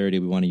want some clarity.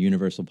 We want a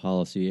universal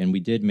policy, and we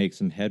did make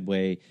some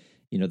headway.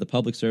 The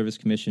Public Service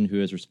Commission,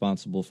 who is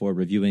responsible for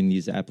reviewing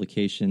these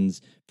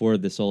applications for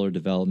the solar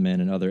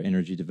development and other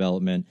energy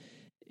development,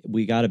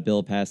 we got a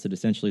bill passed that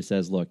essentially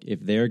says, look, if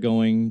they're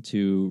going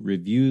to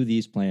review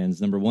these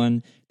plans, number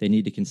one, they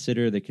need to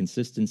consider the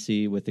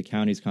consistency with the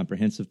county's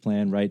comprehensive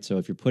plan, right? So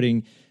if you're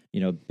putting,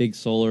 big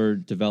solar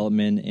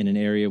development in an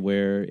area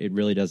where it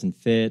really doesn't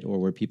fit or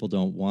where people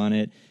don't want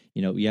it,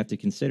 you have to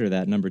consider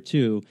that. Number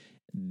two,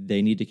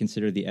 they need to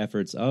consider the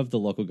efforts of the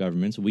local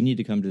governments. We need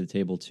to come to the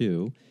table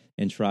too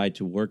and try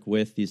to work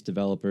with these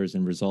developers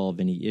and resolve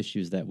any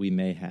issues that we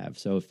may have.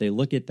 So if they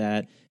look at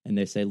that and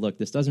they say, look,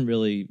 this doesn't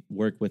really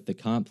work with the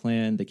comp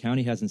plan, the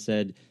county hasn't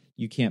said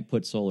you can't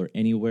put solar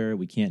anywhere,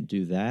 we can't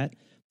do that.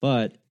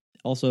 But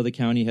also the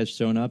county has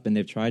shown up and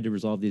they've tried to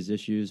resolve these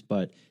issues,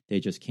 but they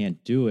just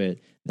can't do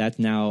it. That's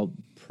now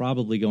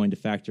probably going to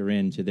factor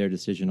into their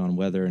decision on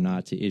whether or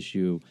not to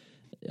issue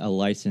a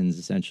license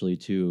essentially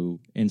to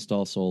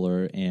install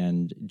solar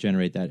and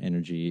generate that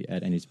energy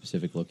at any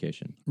specific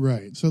location.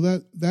 Right. So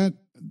that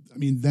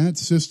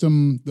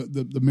system,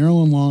 the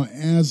Maryland law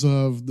as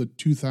of the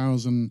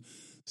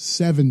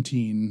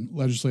 2017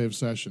 legislative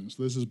sessions,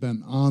 this has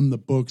been on the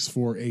books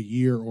for a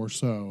year or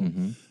so,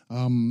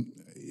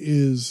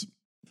 is,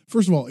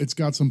 first of all, it's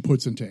got some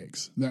puts and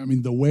takes.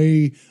 The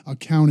way a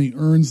county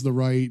earns the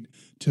right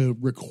to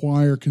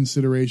require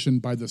consideration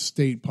by the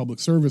State Public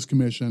Service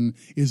Commission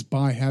is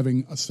by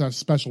having a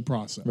special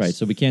process. Right,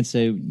 so we can't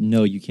say,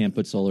 no, you can't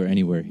put solar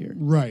anywhere here.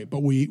 Right,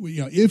 but we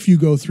if you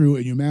go through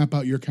and you map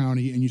out your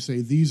county and you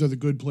say these are the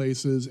good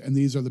places and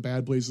these are the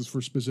bad places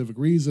for specific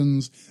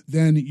reasons,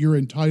 then you're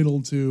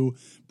entitled to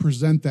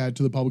present that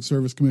to the Public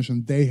Service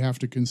Commission. They have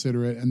to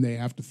consider it and they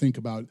have to think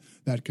about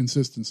that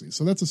consistency.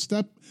 So that's a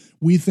step.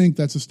 We think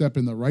that's a step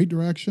in the right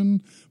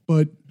direction,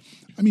 but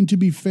to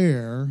be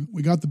fair,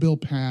 we got the bill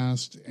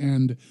passed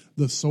and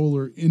the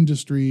solar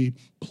industry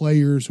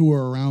players who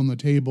are around the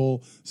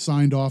table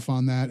signed off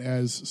on that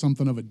as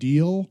something of a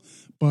deal.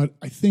 But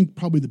I think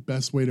probably the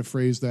best way to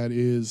phrase that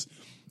is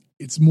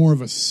it's more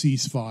of a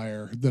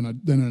ceasefire than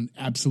an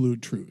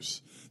absolute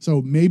truce.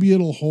 So maybe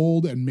it'll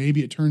hold and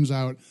maybe it turns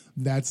out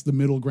that's the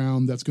middle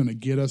ground that's going to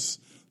get us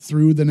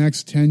through the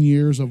next 10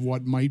 years of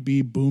what might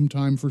be boom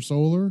time for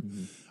solar.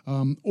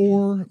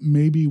 or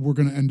maybe we're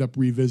going to end up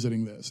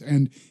revisiting this.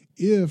 And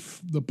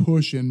if the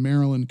push in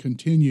Maryland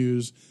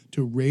continues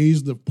to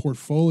raise the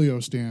portfolio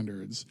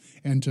standards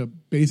and to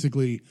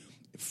basically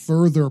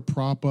further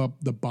prop up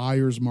the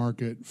buyer's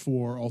market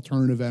for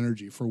alternative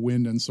energy, for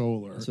wind and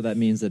solar. So that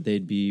means that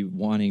they'd be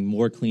wanting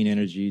more clean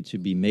energy to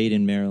be made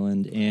in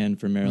Maryland and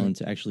for Maryland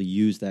to actually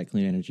use that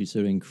clean energy,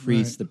 so to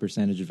increase the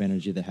percentage of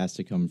energy that has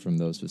to come from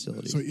those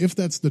facilities. So if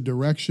that's the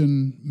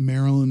direction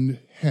Maryland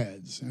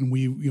heads, and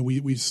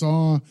we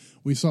saw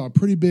a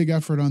pretty big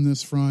effort on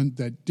this front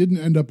that didn't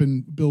end up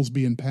in bills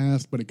being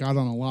passed, but it got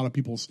on a lot of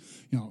people's,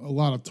 a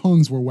lot of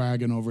tongues were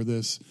wagging over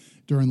this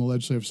during the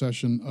legislative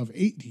session of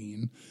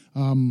 18.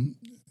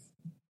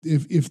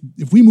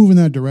 If we move in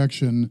that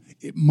direction,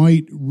 it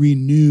might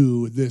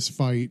renew this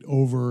fight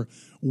over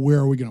where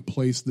are we going to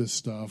place this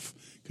stuff,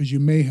 because you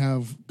may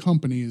have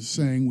companies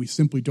saying we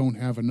simply don't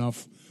have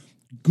enough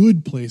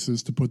good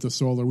places to put the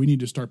solar. We need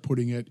to start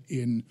putting it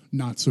in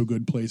not so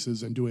good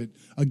places and do it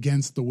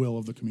against the will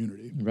of the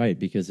community. Right,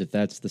 because if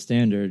that's the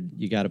standard,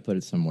 you got to put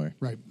it somewhere.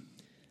 Right.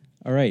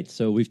 All right,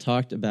 so we've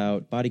talked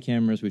about body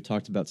cameras, we've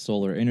talked about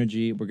solar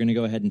energy. We're going to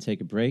go ahead and take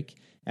a break.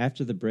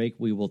 After the break,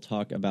 we will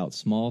talk about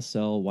small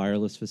cell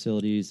wireless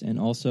facilities and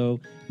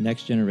also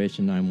next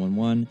generation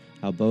 911,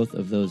 how both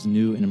of those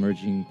new and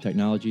emerging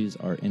technologies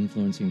are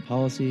influencing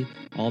policy.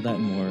 All that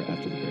and more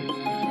after the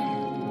break.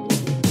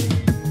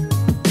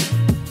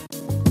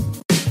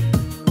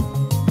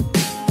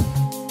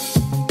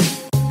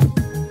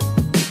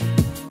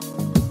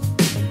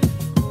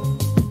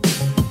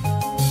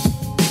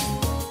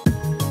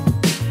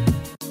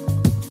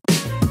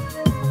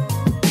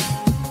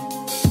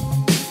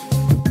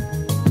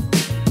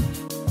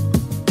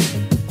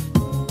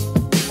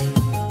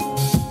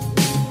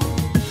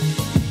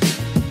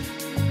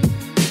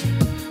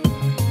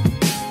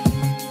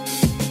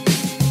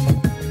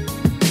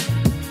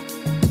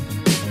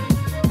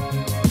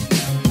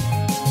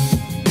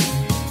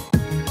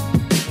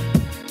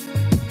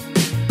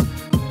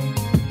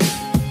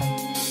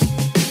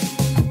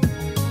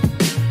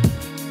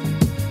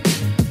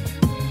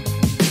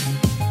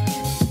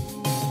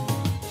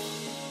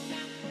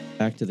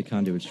 Back to the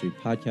Conduit Street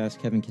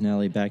podcast. Kevin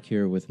Kennelly back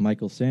here with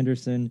Michael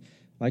Sanderson.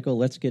 Michael,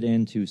 let's get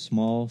into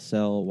small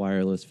cell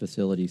wireless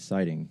facility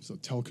siting. So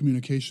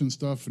telecommunication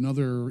stuff,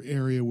 another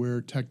area where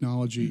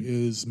technology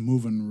is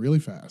moving really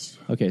fast.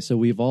 Okay, so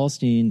we've all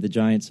seen the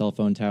giant cell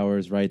phone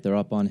towers, right? They're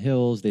up on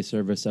hills. They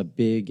service a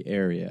big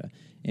area,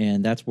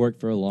 and that's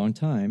worked for a long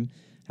time.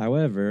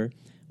 However,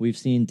 we've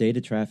seen data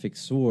traffic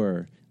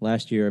soar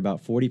last year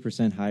about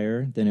 40%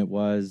 higher than it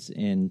was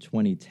in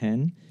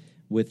 2010.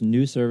 With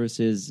new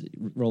services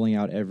rolling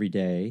out every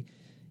day,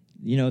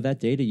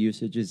 that data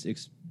usage is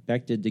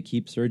expected to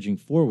keep surging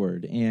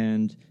forward.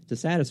 And to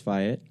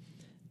satisfy it,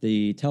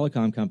 the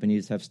telecom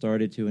companies have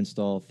started to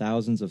install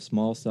thousands of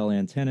small cell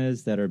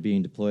antennas that are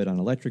being deployed on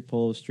electric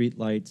poles, street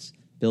lights,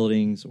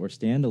 buildings, or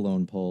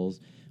standalone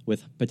poles,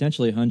 with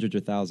potentially hundreds or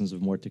thousands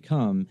of more to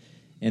come.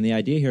 And the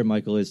idea here,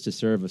 Michael, is to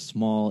serve a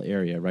small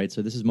area, right?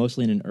 So this is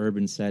mostly in an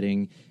urban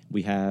setting.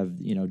 We have,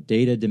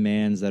 data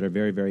demands that are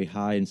very, very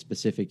high in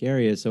specific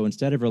areas. So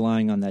instead of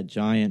relying on that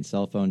giant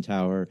cell phone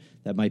tower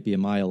that might be a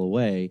mile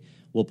away,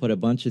 we'll put a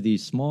bunch of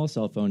these small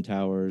cell phone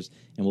towers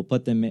and we'll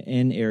put them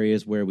in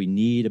areas where we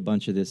need a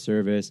bunch of this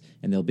service,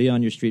 and they'll be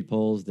on your street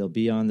poles, they'll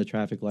be on the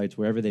traffic lights,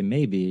 wherever they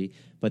may be.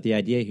 But the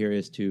idea here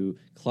is to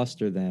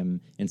cluster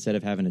them instead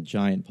of having a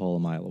giant pole a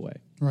mile away.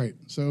 Right.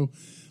 So,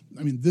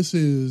 this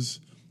is...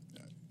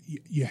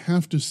 You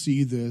have to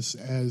see this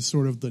as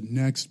sort of the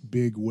next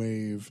big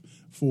wave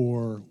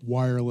for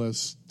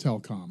wireless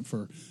telecom.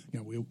 For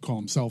we call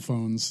them cell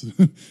phones.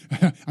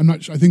 I'm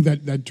not sure. I think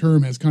that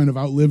term has kind of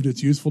outlived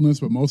its usefulness,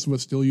 but most of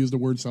us still use the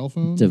word cell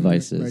phone.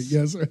 Devices. Right?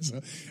 Yes.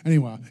 So,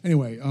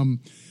 anyway.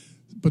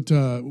 But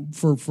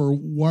for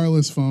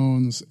wireless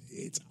phones,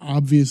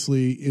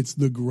 it's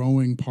the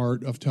growing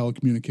part of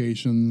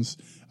telecommunications.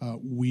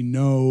 We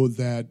know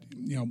that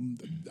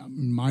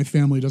my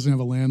family doesn't have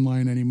a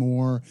landline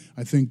anymore.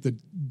 I think the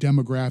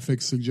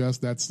demographics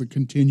suggest that's the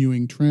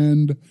continuing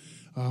trend.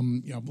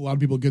 A lot of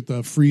people get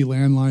the free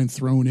landline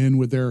thrown in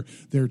with their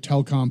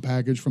telecom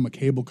package from a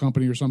cable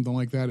company or something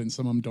like that, and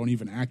some of them don't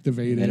even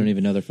activate it. They don't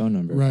even know their phone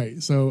number.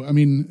 Right. So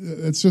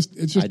it's just.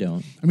 I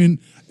don't.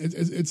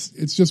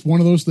 It's just one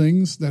of those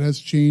things that has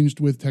changed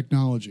with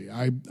technology.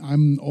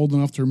 I'm old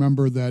enough to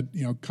remember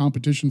that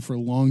competition for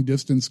long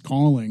distance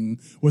calling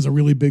was a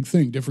really big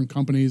thing. Different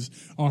companies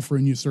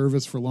offering you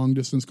service for long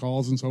distance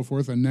calls and so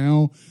forth, and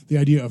now the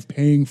idea of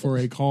paying for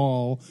a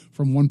call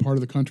from one part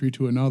of the country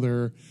to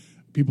another.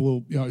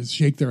 People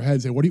shake their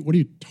heads and say, what are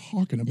you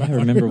talking about? Yeah, I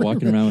remember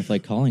walking around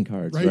with calling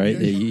cards, right?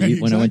 Exactly.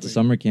 When I went to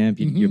summer camp,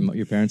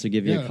 your parents would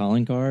give you a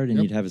calling card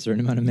and you'd have a certain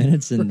amount of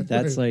minutes, and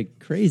that's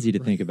crazy to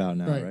think about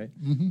now, right?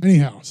 Mm-hmm.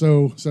 Anyhow,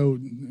 so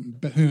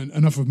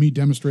enough of me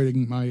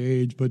demonstrating my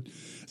age, but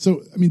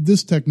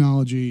this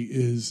technology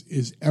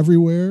is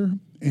everywhere,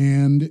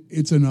 and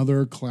it's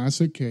another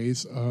classic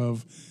case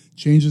of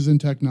changes in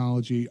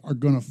technology are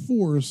going to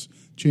force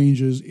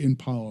changes in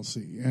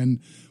policy. And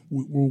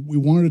we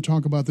wanted to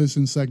talk about this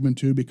in segment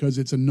 2 because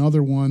it's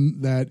another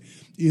one that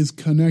is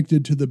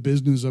connected to the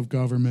business of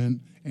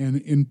government.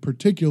 And in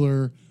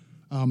particular,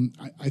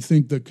 I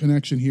think the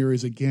connection here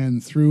is,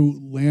 again, through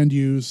land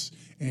use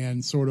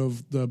and sort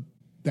of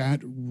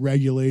that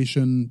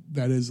regulation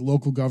that is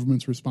local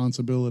government's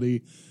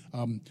responsibility.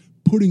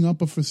 Putting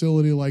up a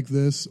facility like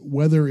this,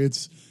 whether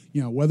it's a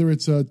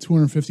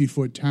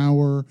 250-foot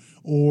tower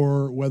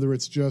or whether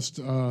it's just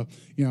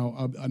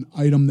an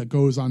item that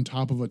goes on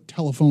top of a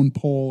telephone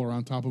pole or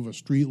on top of a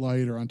street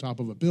light or on top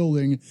of a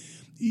building,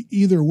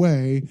 either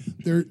way,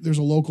 there's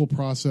a local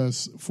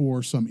process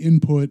for some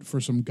input,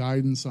 for some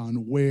guidance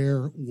on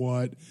where,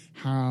 what,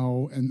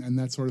 how, and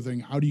that sort of thing.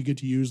 How do you get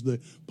to use the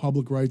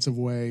public rights of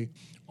way?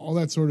 All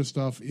that sort of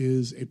stuff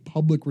is a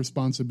public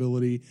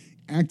responsibility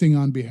acting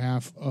on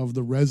behalf of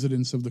the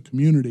residents of the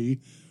community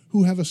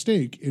who have a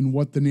stake in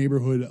what the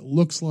neighborhood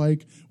looks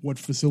like, what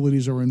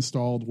facilities are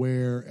installed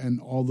where,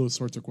 and all those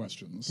sorts of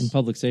questions. And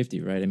public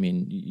safety, right? I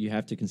mean, you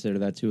have to consider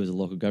that, too, as a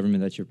local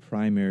government. That's your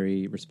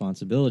primary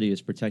responsibility,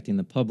 is protecting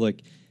the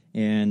public.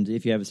 And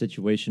if you have a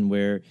situation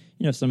where,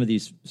 some of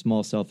these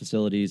small cell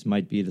facilities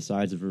might be the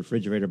size of a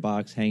refrigerator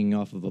box hanging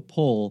off of a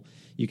pole,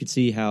 you could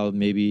see how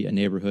maybe a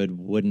neighborhood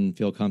wouldn't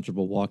feel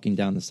comfortable walking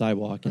down the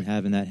sidewalk and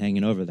having that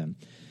hanging over them.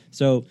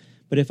 So,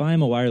 but if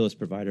I'm a wireless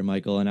provider,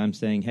 Michael, and I'm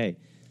saying, hey,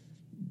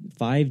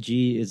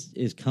 5G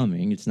is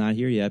coming. It's not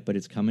here yet, but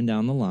it's coming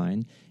down the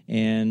line.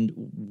 And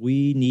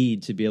we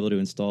need to be able to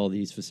install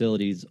these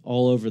facilities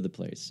all over the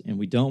place. And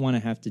we don't want to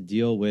have to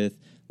deal with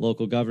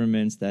local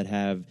governments that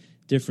have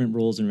different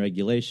rules and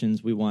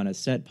regulations. We want to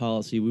set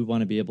policy. We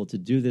want to be able to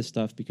do this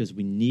stuff because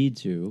we need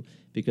to,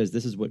 because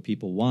this is what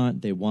people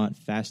want. They want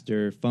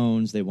faster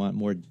phones. They want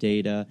more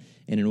data.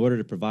 And in order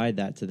to provide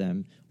that to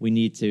them, we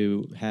need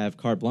to have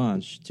carte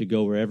blanche to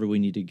go wherever we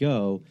need to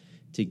go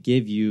to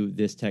give you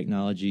this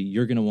technology.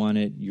 You're going to want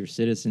it. Your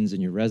citizens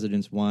and your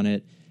residents want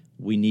it.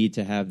 We need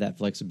to have that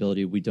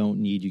flexibility. We don't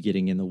need you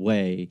getting in the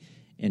way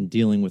and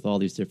dealing with all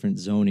these different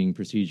zoning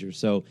procedures.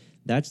 So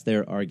that's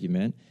their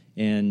argument.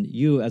 And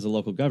you, as a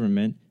local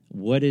government,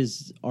 what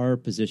is our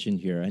position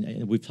here?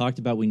 And we've talked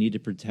about we need to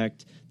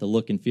protect the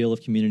look and feel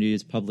of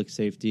communities, public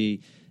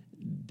safety.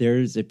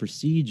 There's a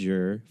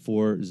procedure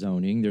for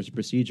zoning. There's a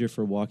procedure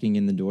for walking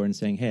in the door and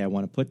saying, hey, I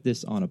want to put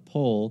this on a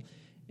pole.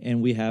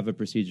 And we have a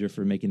procedure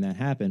for making that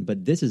happen.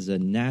 But this is a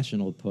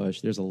national push.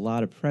 There's a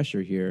lot of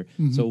pressure here.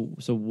 Mm-hmm.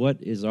 So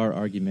what is our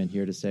argument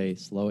here to say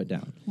slow it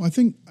down? Well, I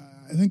think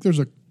there's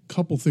a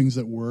couple things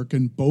that work,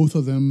 and both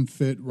of them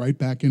fit right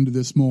back into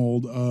this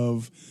mold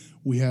of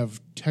we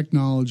have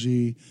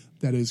technology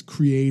that is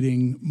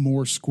creating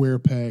more square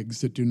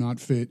pegs that do not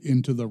fit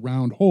into the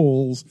round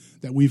holes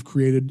that we've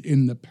created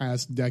in the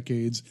past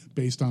decades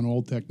based on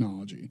old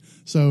technology.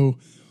 So,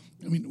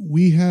 I mean,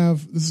 we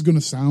have. This is going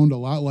to sound a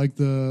lot like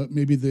the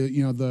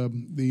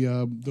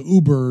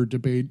Uber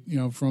debate,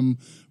 from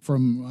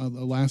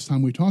the last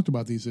time we talked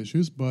about these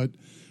issues. But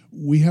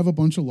we have a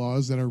bunch of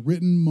laws that are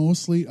written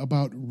mostly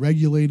about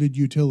regulated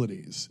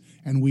utilities,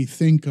 and we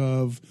think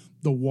of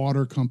the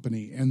water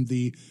company and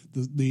the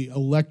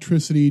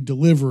electricity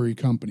delivery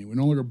company. We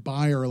no longer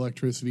buy our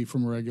electricity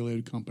from a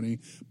regulated company,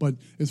 but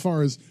as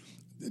far as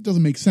it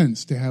doesn't make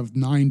sense to have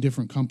 9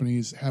 different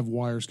companies have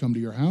wires come to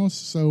your house.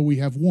 So we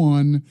have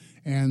one,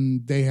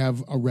 and they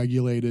have a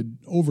regulated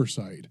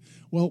oversight.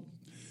 Well,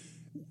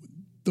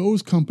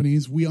 those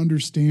companies, we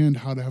understand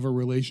how to have a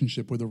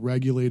relationship with a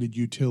regulated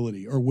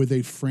utility or with a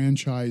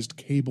franchised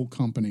cable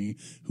company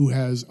who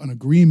has an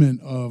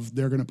agreement of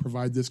they're going to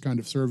provide this kind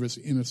of service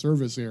in a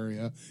service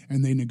area,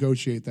 and they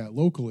negotiate that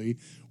locally.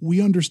 We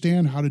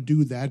understand how to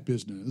do that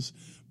business.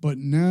 But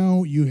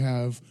now you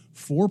have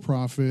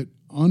for-profit,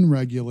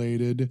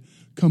 unregulated,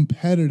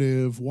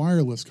 competitive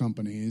wireless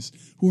companies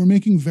who are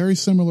making very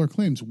similar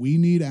claims. We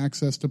need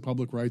access to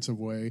public rights of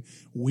way.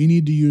 We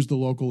need to use the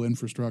local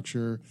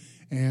infrastructure,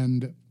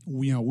 and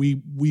we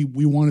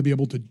want to be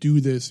able to do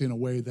this in a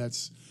way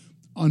that's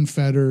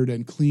unfettered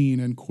and clean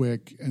and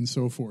quick and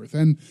so forth.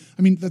 And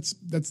I mean that's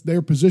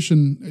their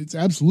position. It's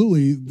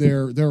absolutely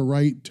their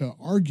right to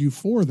argue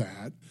for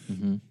that.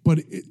 Mm-hmm. But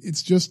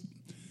it's just.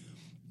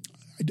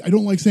 I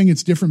don't like saying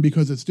it's different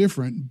because it's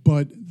different,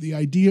 but the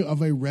idea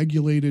of a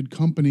regulated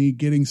company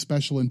getting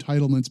special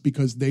entitlements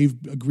because they've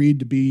agreed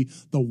to be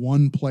the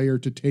one player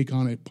to take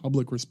on a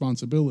public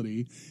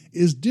responsibility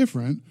is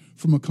different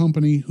from a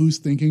company who's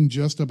thinking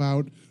just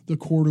about the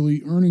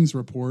quarterly earnings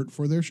report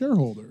for their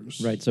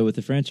shareholders. Right. So with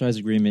the franchise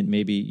agreement,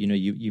 maybe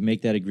you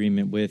make that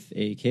agreement with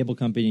a cable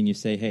company and you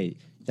say, hey,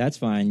 that's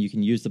fine. You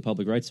can use the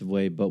public rights of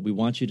way, but we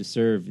want you to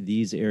serve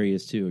these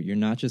areas too. You're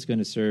not just going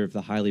to serve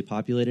the highly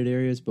populated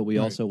areas, but we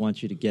also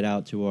want you to get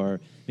out to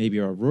our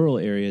rural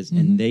areas, mm-hmm.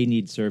 and they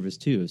need service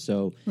too.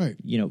 So,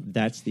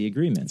 that's the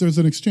agreement. There's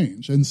an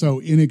exchange. And so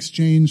in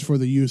exchange for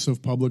the use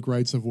of public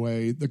rights of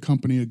way, the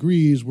company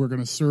agrees we're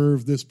going to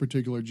serve this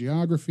particular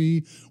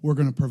geography. We're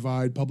going to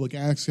provide public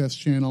access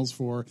channels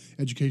for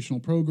educational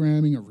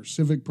programming or for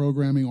civic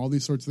programming, all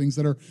these sorts of things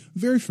that are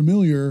very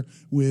familiar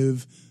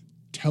with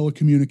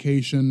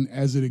telecommunication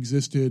as it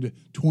existed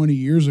 20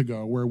 years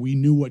ago, where we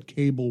knew what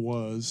cable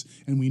was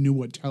and we knew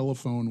what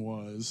telephone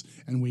was,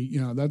 and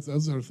that's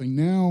that sort of thing.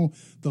 Now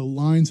the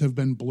lines have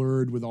been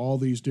blurred with all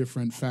these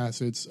different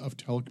facets of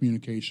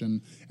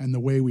telecommunication, and the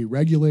way we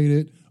regulate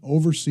it,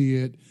 oversee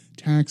it,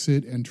 tax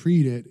it, and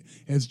treat it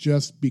has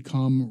just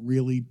become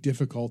really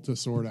difficult to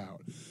sort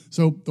out.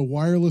 So the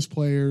wireless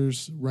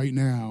players right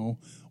now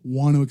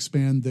want to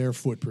expand their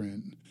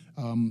footprint.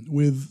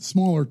 With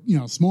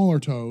smaller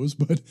toes,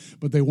 but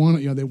they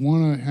want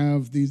to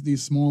have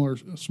these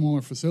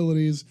smaller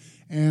facilities,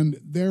 and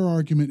their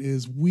argument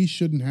is we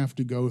shouldn't have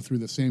to go through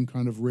the same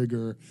kind of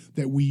rigor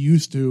that we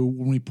used to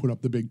when we put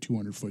up the big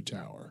 200-foot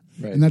tower.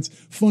 Right. And that's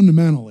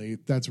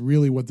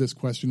really what this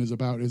question is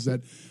about, is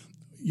that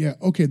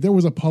there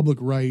was a public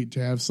right to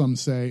have some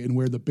say in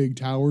where the big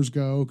towers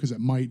go, because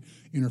it might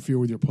interfere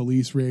with your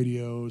police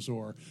radios,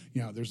 or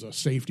there's a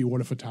safety, what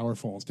if a tower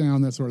falls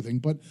down, that sort of thing.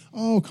 But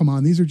come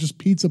on, these are just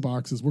pizza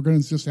boxes. We're going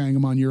to just hang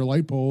them on your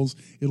light poles.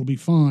 It'll be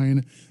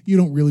fine. You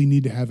don't really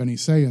need to have any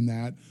say in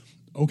that.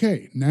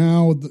 Okay,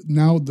 now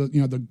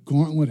the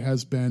gauntlet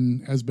has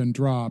been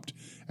dropped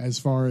as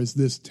far as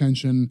this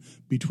tension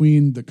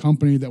between the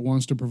company that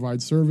wants to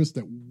provide service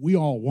that we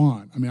all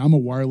want. I mean, I'm a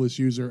wireless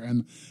user,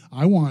 and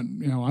I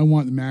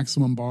want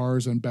maximum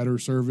bars and better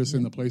service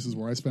in the places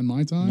where I spend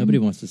my time. Nobody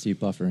wants to see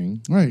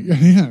buffering, right?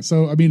 Yeah.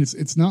 So I mean,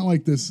 it's not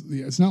like this.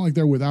 It's not like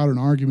they're without an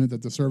argument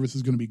that the service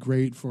is going to be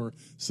great for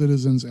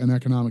citizens and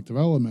economic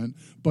development.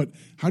 But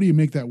how do you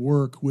make that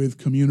work with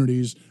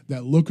communities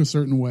that look a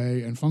certain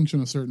way and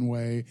function a certain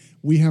way?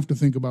 We have to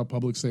think about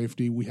public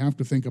safety. We have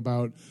to think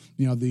about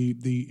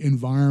the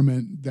environment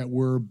that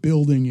we're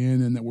building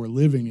in and that we're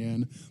living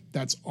in.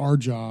 That's our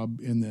job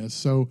in this.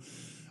 So,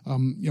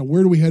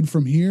 where do we head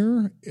from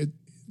here?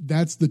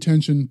 That's the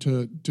tension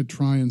to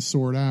try and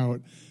sort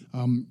out.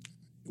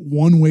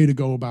 One way to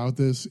go about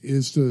this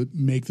is to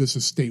make this a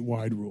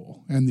statewide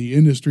rule, and the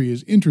industry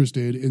is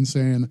interested in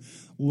saying,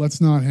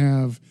 let's not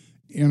have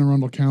Anne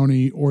Arundel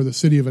County or the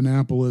city of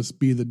Annapolis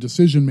be the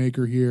decision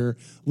maker here.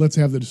 Let's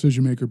have the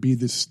decision maker be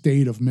the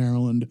state of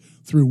Maryland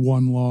through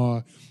one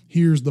law.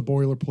 Here's the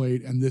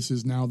boilerplate, and this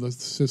is now the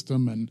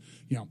system, and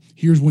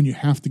here's when you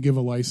have to give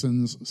a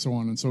license, so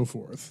on and so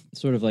forth.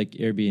 Sort of like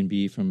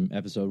Airbnb from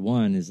episode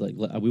 1 is like,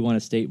 we want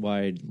a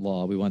statewide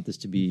law. We want this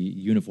to be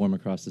uniform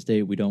across the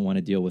state. We don't want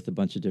to deal with a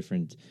bunch of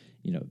different,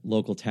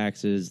 local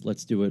taxes.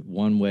 Let's do it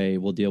one way.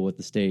 We'll deal with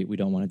the state. We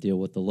don't want to deal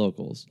with the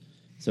locals.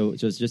 So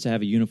it's just to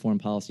have a uniform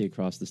policy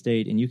across the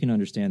state, and you can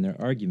understand their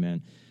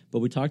argument. But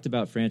we talked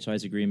about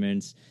franchise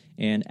agreements,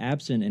 and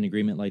absent an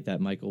agreement like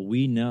that, Michael,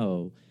 we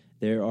know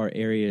there are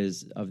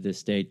areas of this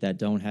state that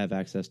don't have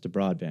access to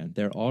broadband.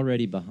 They're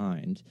already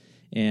behind.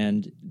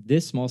 And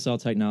this small cell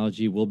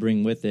technology will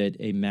bring with it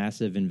a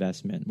massive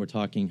investment. We're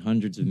talking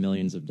hundreds of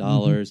millions of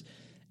dollars,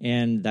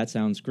 and that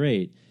sounds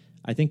great.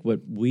 I think what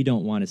we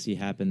don't want to see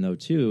happen, though,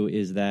 too,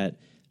 is that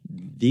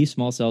these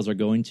small cells are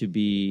going to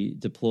be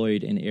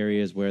deployed in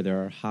areas where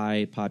there are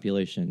high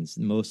populations,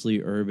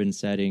 mostly urban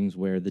settings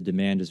where the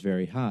demand is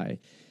very high.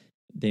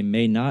 They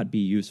may not be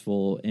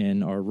useful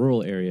in our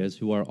rural areas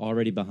who are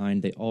already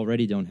behind. They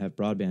already don't have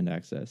broadband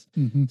access.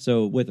 Mm-hmm.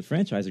 So with a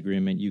franchise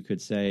agreement, you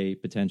could say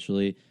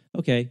potentially,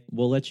 okay,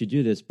 we'll let you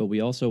do this, but we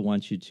also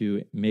want you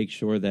to make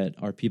sure that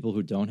our people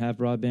who don't have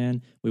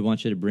broadband, we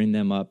want you to bring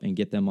them up and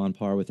get them on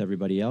par with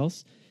everybody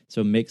else.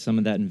 So make some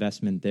of that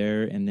investment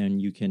there, and then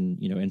you can,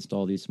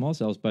 install these small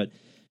cells. But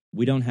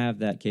we don't have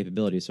that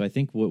capability. So I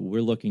think what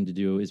we're looking to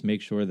do is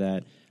make sure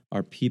that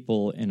our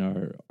people in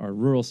our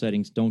rural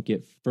settings don't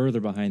get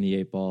further behind the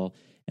 8 ball,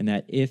 and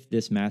that if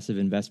this massive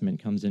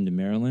investment comes into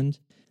Maryland,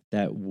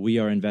 that we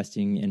are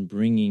investing in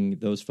bringing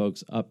those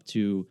folks up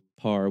to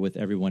par with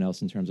everyone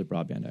else in terms of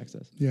broadband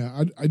access.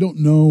 Yeah, I don't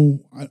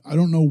know. I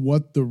don't know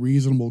what the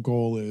reasonable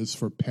goal is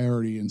for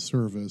parity in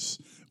service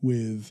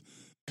with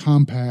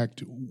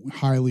compact,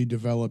 highly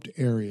developed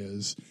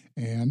areas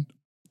and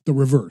the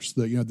reverse,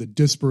 the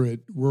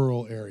disparate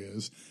rural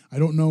areas. I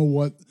don't know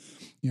what,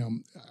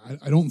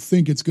 I don't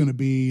think it's going to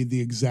be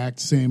the exact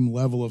same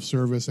level of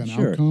service and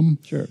outcome.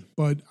 Sure.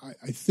 But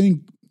I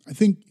think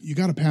you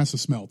got to pass a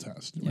smell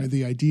test, right? Yeah.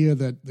 The idea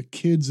that the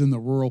kids in the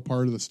rural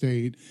part of the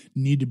state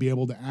need to be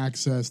able to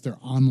access their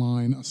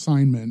online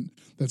assignment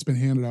that's been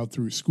handed out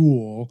through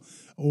school,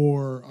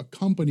 or a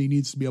company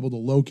needs to be able to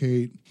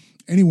locate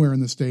anywhere in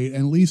the state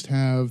and at least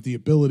have the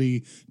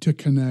ability to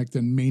connect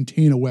and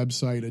maintain a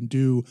website and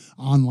do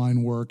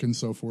online work and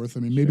so forth. I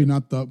mean, maybe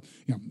not the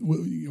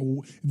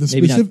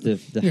specific,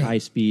 not the high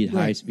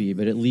speed,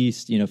 but at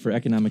least, for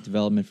economic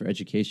development, for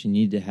education,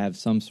 you need to have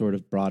some sort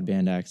of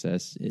broadband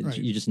access.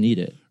 You just need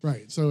it.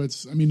 Right. So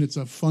it's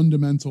a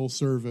fundamental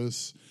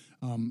service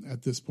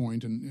at this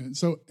point. And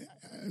so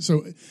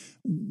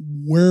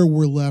where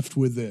we're left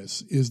with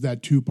this is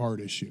that two-part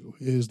issue,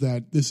 is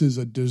that this is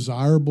a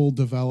desirable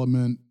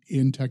development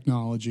in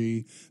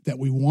technology that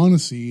we want to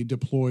see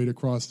deployed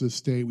across this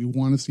state. We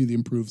want to see the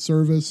improved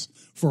service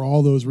for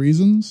all those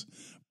reasons.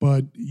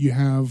 But you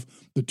have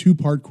the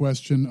two-part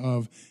question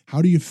of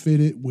how do you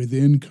fit it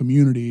within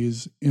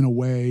communities in a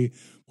way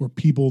where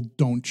people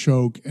don't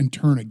choke and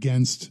turn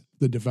against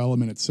the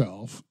development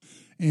itself.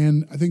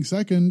 And I think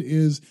second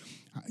is,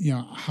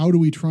 how do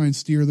we try and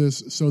steer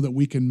this so that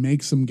we can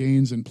make some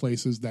gains in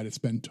places that it's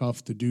been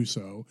tough to do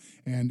so?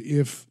 And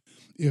if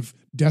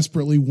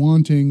desperately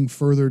wanting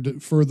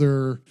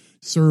further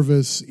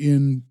service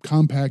in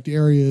compact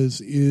areas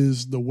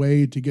is the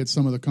way to get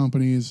some of the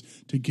companies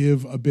to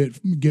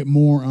get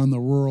more on the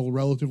rural,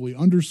 relatively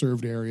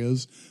underserved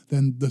areas,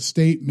 then the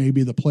state may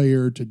be the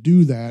player to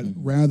do that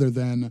rather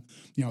than,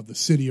 the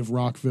city of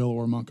Rockville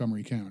or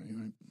Montgomery County.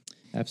 Right?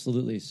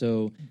 Absolutely.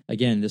 So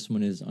again, this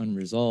one is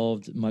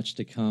unresolved, much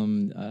to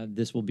come.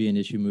 This will be an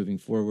issue moving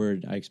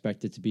forward. I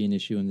expect it to be an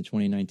issue in the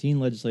 2019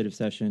 legislative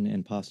session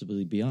and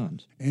possibly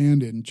beyond.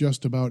 And in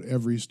just about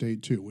every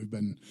state too. We've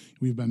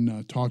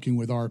been talking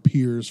with our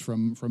peers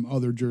from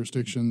other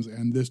jurisdictions,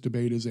 and this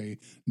debate is a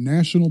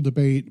national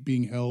debate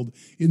being held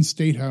in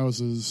state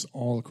houses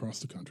all across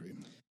the country.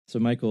 So,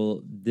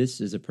 Michael,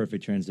 this is a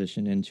perfect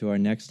transition into our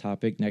next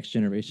topic, Next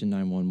Generation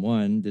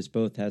 911. This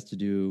both has to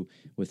do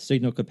with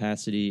signal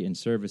capacity and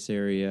service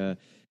area,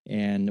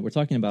 and we're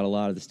talking about a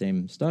lot of the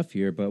same stuff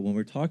here, but when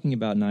we're talking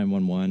about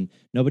 911,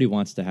 nobody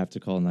wants to have to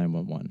call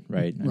 911,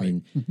 right? I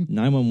mean,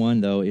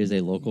 911, though, is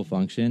a local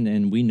function,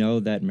 and we know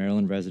that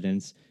Maryland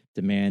residents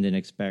demand and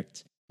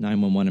expect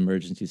 911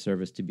 emergency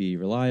service to be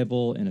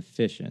reliable and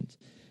efficient.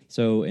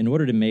 So in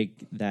order to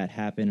make that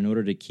happen, in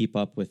order to keep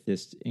up with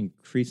this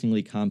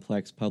increasingly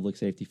complex public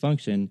safety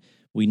function,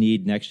 we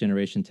need next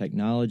generation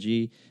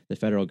technology. The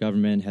federal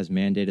government has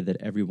mandated that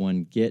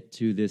everyone get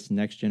to this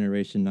next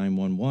generation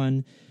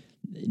 911.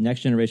 Next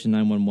generation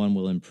 911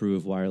 will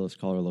improve wireless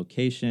caller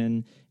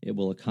location. It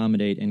will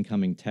accommodate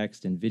incoming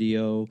text and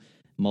video,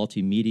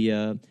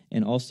 multimedia,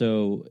 and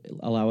also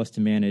allow us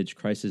to manage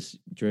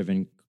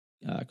crisis-driven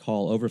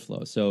call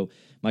overflow. So,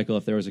 Michael,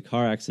 if there was a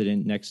car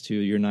accident next to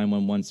your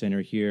 911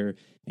 center here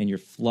and you're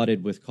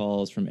flooded with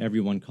calls from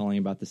everyone calling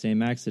about the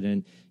same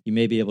accident, you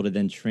may be able to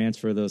then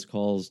transfer those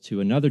calls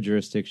to another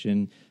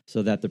jurisdiction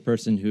so that the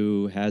person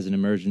who has an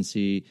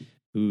emergency,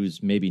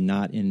 who's maybe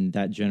not in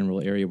that general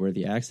area where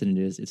the accident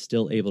is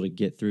still able to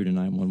get through to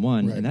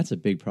 911, and that's a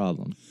big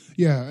problem.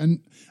 Yeah, and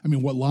I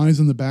mean, what lies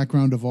in the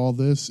background of all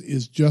this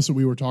is just what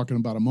we were talking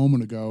about a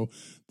moment ago,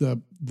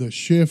 the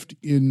shift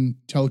in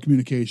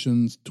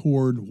telecommunications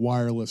toward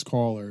wireless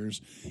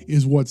callers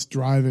is what's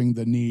driving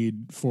the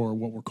need for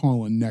what we're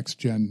calling next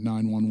gen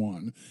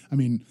 911. I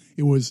mean,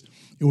 it was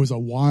a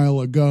while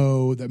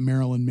ago that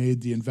Maryland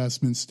made the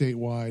investment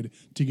statewide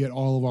to get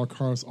all of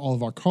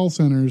our call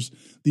centers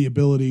the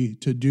ability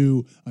to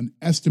do an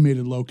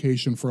estimated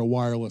location for a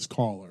wireless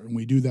caller, and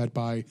we do that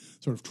by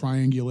sort of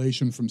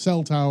triangulation from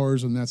cell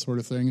towers and that sort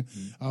of thing.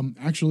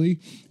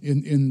 Actually,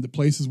 in the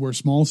places where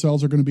small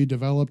cells are going to be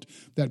developed,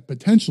 that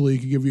potentially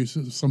could give you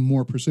some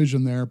more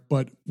precision there,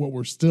 but what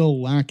we're still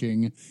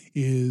lacking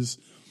is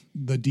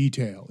the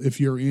detail. If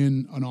you're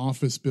in an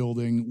office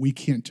building, we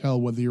can't tell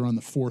whether you're on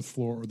the fourth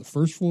floor or the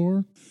first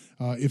floor.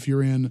 If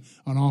you're in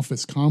an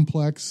office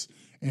complex,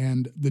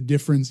 and the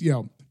difference,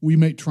 we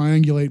may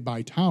triangulate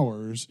by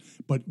towers,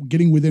 but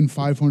getting within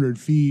 500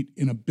 feet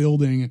in a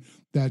building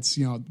that's,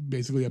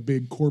 basically a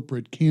big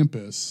corporate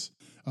campus,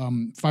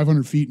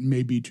 500 feet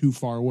may be too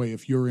far away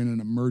if you're in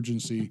an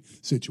emergency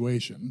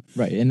situation.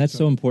 Right, and that's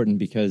so important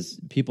because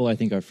people, I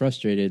think, are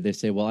frustrated. They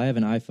say, well, I have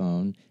an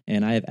iPhone,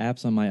 and I have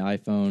apps on my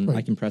iPhone. Right.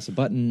 I can press a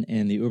button,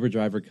 and the Uber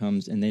driver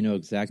comes, and they know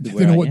exactly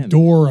where I am. They know what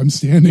door I'm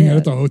standing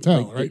at the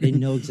hotel, right? They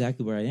know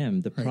exactly where I am.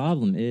 The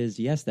problem is,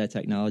 yes, that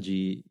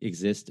technology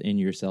exists in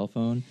your cell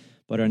phone,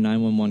 but our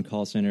 911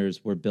 call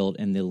centers were built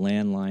in the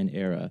landline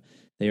era.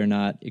 They are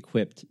not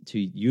equipped to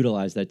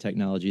utilize that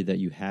technology that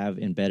you have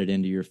embedded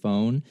into your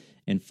phone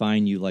and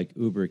find you like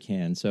Uber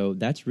can. So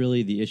that's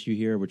really the issue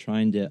here. We're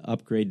trying to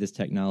upgrade this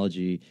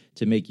technology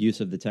to make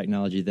use of the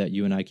technology that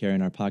you and I carry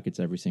in our pockets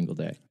every single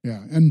day.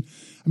 Yeah, and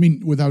I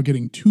mean, without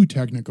getting too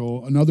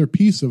technical, another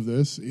piece of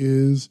this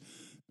is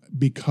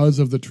because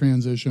of the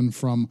transition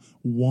from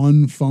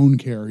one phone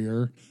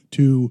carrier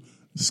to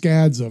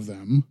scads of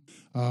them.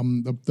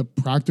 The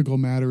practical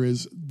matter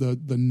is the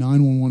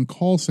 911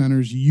 call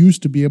centers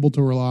used to be able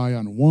to rely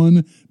on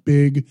one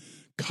big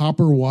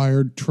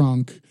copper-wired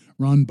trunk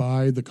run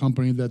by the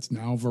company that's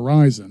now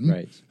Verizon.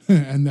 Right.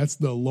 And that's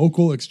the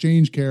local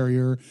exchange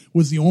carrier,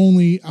 was the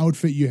only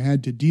outfit you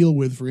had to deal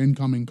with for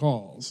incoming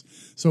calls.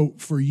 So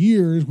for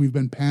years, we've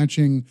been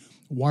patching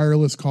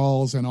wireless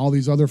calls and all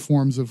these other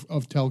forms of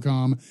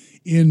telecom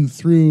in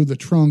through the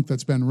trunk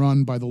that's been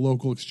run by the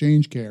local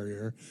exchange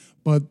carrier.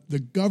 But the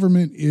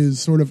government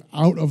is sort of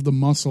out of the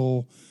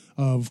muscle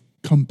of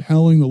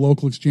compelling the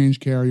local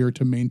exchange carrier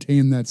to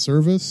maintain that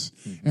service.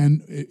 Mm-hmm.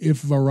 And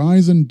if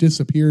Verizon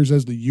disappears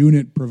as the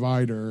unit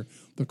provider,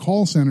 the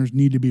call centers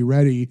need to be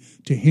ready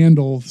to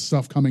handle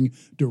stuff coming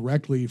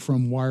directly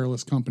from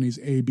wireless companies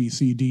A, B,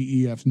 C,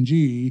 D, E, F, and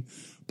G,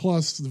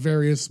 plus the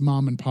various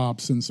mom and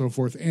pops and so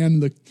forth,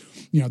 and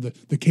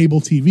the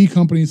cable TV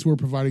companies who are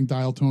providing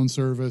dial tone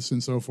service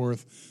and so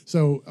forth.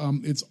 So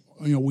it's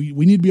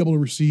we need to be able to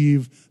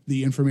receive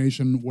the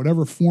information,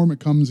 whatever form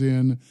it comes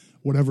in,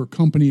 whatever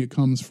company it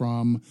comes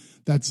from.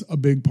 that's a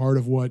big part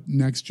of what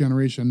Next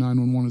Generation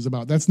 911 is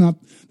about. That's not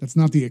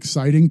the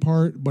exciting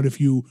part, but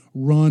if you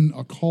run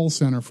a call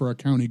center for a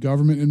county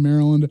government in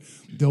Maryland,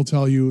 they'll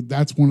tell you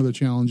that's one of the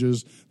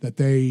challenges that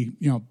they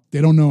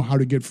don't know how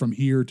to get from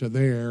here to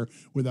there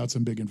without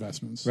some big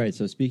investments. Right.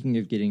 So speaking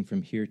of getting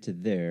from here to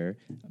there,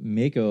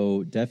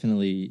 MACo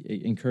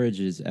definitely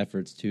encourages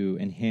efforts to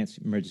enhance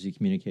emergency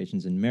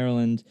communications in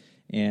Maryland.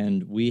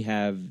 And we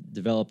have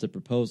developed a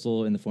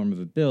proposal in the form of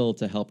a bill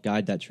to help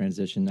guide that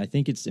transition. I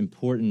think it's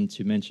important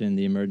to mention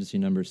the Emergency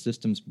Number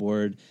Systems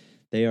Board.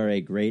 They are a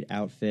great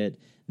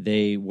outfit.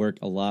 They work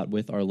a lot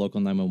with our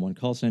local 911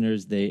 call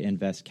centers. They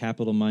invest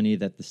capital money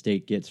that the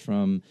state gets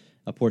from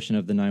a portion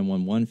of the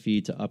 911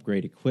 fee to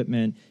upgrade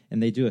equipment,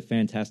 and they do a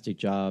fantastic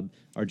job.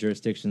 Our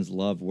jurisdictions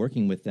love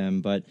working with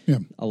them, but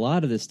a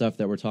lot of this stuff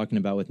that we're talking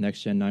about with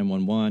Next Gen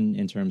 911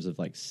 in terms of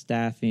like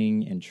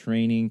staffing and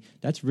training,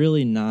 that's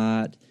really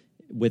not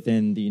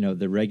within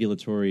the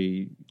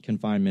regulatory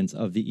confinements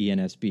of the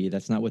ENSB.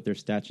 That's not what they're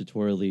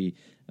statutorily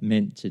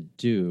meant to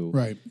do.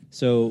 Right.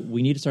 So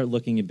we need to start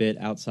looking a bit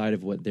outside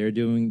of what they're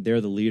doing.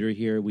 They're the leader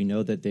here. We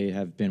know that they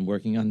have been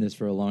working on this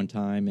for a long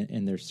time,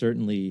 and they're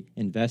certainly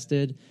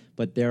invested,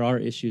 but there are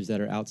issues that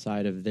are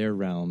outside of their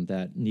realm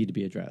that need to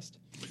be addressed.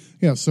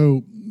 Yeah,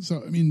 so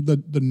I mean,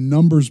 the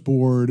numbers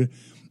board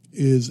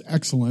is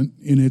excellent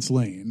in its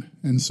lane.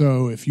 And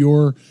so if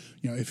you're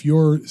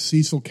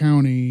Cecil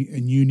County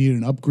and you need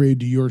an upgrade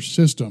to your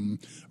system,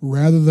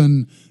 rather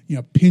than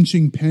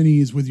pinching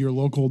pennies with your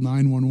local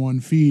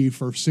 911 fee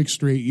for 6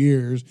 straight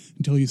years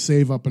until you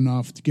save up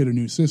enough to get a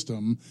new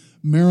system,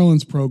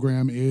 Maryland's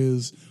program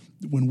is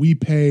when we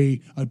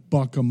pay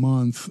 $1 a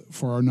month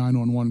for our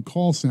 911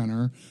 call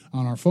center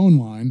on our phone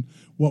line,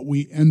 what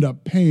we end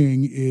up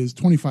paying is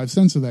 25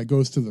 cents of that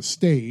goes to the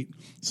state.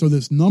 So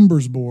this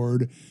numbers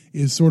board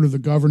is sort of the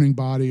governing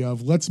body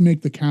of let's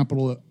make the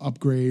capital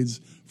upgrades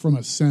from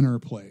a center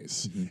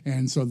place. Mm-hmm.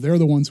 And so they're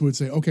the ones who would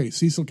say, okay,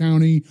 Cecil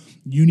County,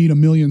 you need $1.6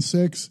 million.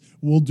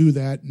 We'll do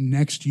that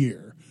next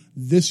year.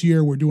 This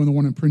year, we're doing the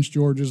one in Prince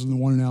George's and the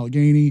one in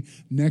Allegheny.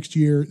 Next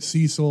year,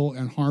 Cecil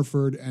and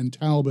Hartford and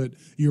Talbot,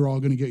 you're all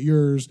going to get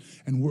yours.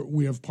 And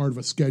we have part of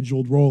a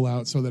scheduled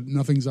rollout so that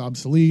nothing's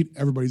obsolete.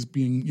 Everybody's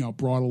being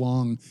brought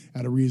along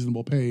at a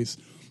reasonable pace.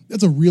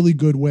 That's a really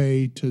good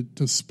way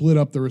to split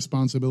up the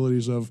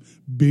responsibilities of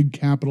big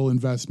capital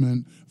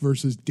investment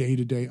versus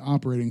day-to-day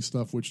operating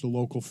stuff, which the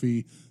local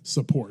fee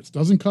supports.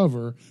 Doesn't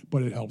cover,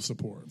 but it helps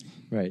support.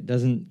 Right.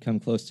 Doesn't come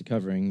close to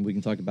covering. We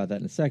can talk about that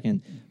in a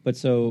second. But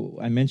so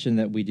I mentioned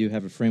that we do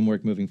have a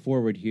framework moving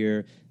forward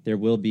here. There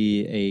will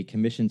be a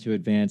commission to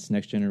advance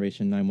Next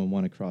Generation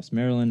 911 across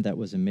Maryland. That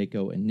was a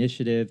MACo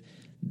initiative.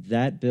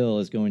 That bill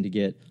is going to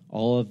get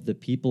all of the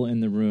people in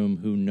the room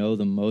who know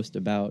the most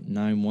about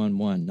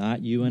 911,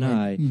 not you and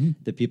I,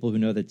 the people who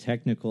know the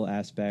technical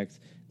aspects.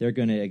 They're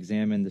going to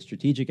examine the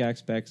strategic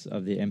aspects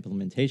of the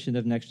implementation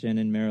of NextGen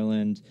in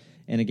Maryland.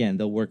 And again,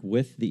 they'll work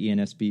with the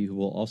ENSB, who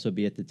will also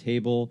be at the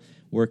table,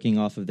 working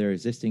off of their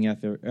existing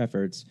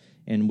efforts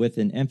and with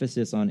an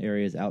emphasis on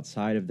areas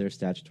outside of their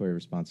statutory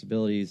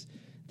responsibilities.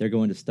 They're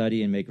going to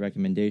study and make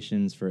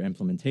recommendations for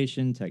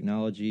implementation,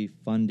 technology,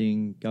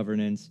 funding,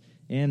 governance,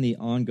 and the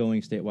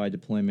ongoing statewide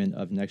deployment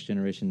of Next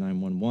Generation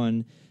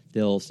 911.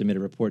 They'll submit a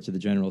report to the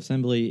General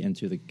Assembly and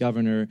to the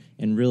governor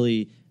and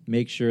really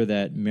make sure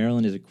that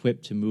Maryland is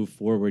equipped to move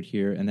forward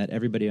here and that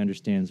everybody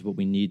understands what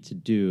we need to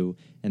do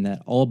and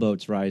that all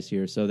boats rise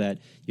here so that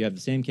you have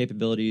the same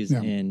capabilities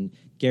in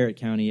Garrett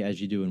County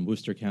as you do in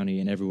Worcester County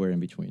and everywhere in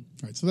between.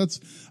 Right. So that's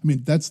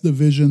the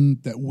vision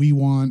that we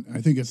want. I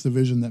think it's the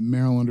vision that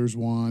Marylanders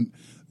want.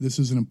 This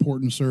is an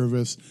important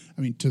service.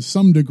 I mean, to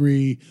some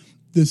degree,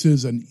 this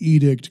is an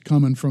edict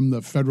coming from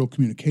the Federal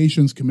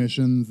Communications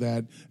Commission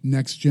that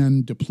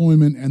next-gen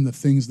deployment and the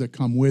things that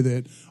come with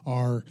it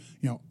are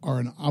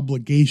an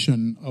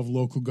obligation of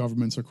local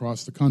governments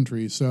across the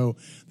country. So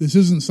this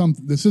isn't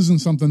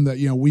something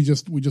that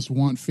we just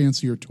want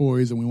fancier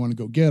toys and we want to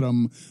go get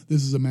them.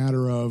 This is a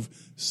matter of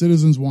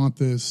citizens want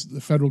this.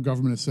 The federal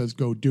government says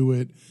go do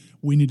it.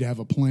 We need to have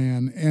a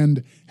plan,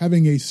 and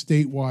having a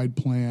statewide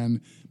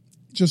plan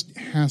just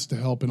has to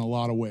help in a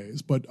lot of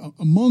ways. But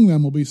among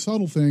them will be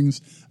subtle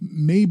things,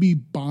 maybe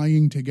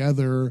buying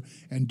together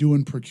and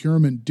doing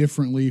procurement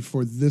differently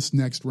for this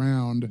next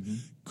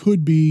round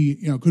could be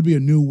a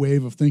new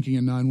wave of thinking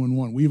in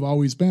 911. We've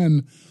always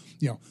been,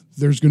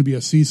 there's going to be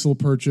a Cecil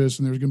purchase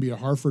and there's going to be a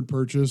Hartford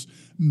purchase.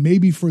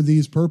 Maybe for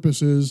these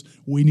purposes,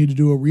 we need to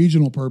do a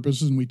regional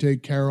purposes and we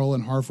take Carroll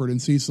and Hartford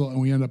and Cecil and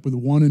we end up with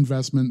one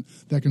investment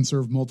that can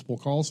serve multiple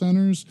call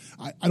centers.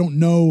 I don't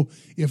know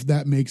if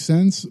that makes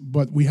sense,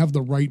 but we have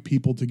the right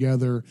people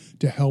together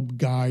to help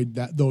guide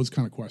those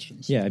kind of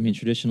questions. Yeah, I mean,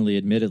 traditionally,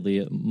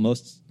 admittedly,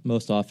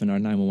 most often our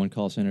 911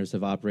 call centers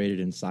have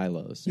operated in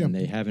silos and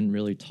they haven't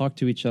really talked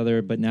to each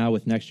other. But now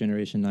with Next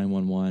Generation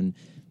 911,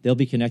 they'll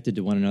be connected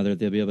to one another.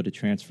 They'll be able to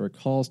transfer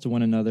calls to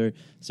one another.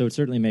 So it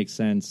certainly makes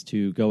sense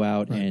to go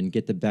out and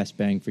get the best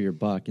bang for your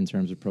buck in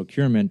terms of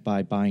procurement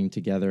by buying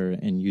together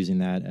and using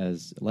that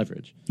as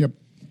leverage. Yep.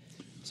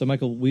 So,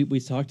 Michael, we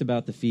talked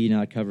about the fee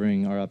not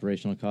covering our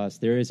operational costs.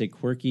 There is a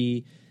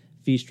quirky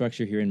fee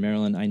structure here in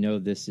Maryland. I know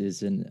this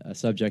is a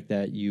subject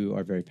that you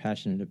are very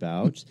passionate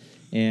about.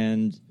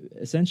 And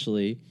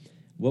essentially,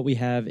 what we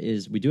have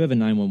is we do have a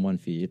 911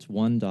 fee. It's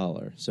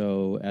 $1.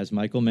 So as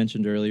Michael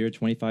mentioned earlier,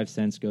 25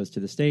 cents goes to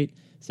the state,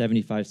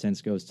 75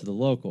 cents goes to the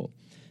local.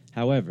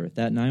 However,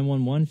 that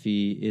 911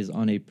 fee is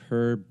on a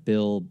per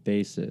bill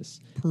basis.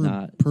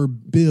 Per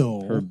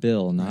bill? Per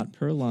bill, not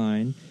per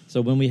line.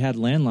 So when we had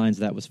landlines,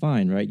 that was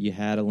fine, right? You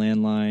had a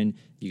landline,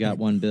 you got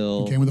one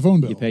bill. It came with a phone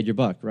bill. You paid your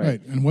buck,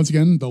 right? And once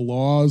again, the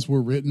laws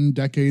were written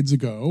decades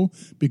ago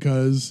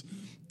because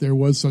there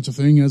was such a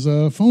thing as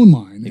a phone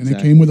line, and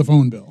it came with a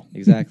phone bill.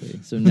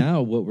 Exactly. So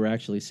now what we're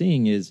actually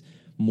seeing is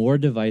more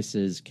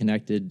devices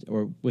connected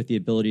or with the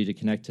ability to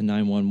connect to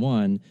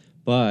 911,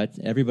 but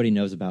everybody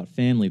knows about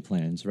family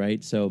plans,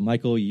 right? So,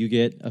 Michael, you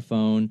get a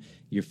phone,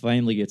 your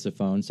family gets a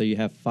phone, so you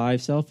have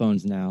 5 cell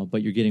phones now,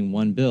 but you're getting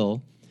one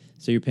bill.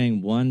 So you're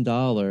paying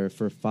 $1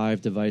 for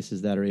 5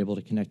 devices that are able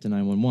to connect to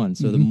 911.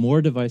 So the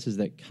more devices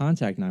that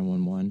contact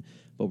 911,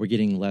 but we're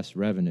getting less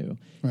revenue.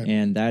 Right.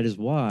 And that is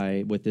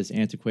why, with this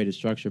antiquated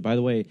structure, by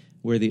the way,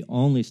 we're the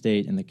only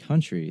state in the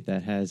country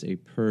that has a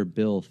per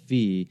bill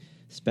fee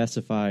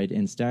specified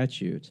in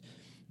statute.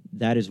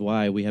 That is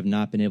why we have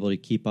not been able to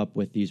keep up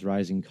with these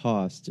rising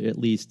costs. At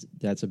least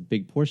that's a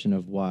big portion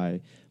of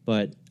why.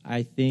 But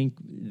I think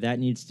that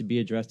needs to be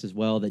addressed as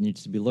well. That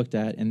needs to be looked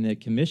at, and the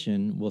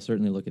commission will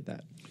certainly look at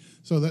that.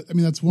 So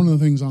that's one of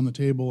the things on the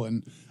table.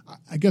 And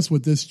I guess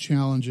what this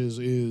challenges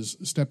is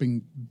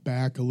stepping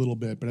back a little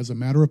bit. But as a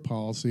matter of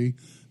policy,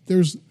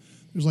 there's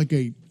like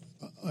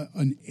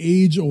an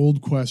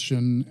age-old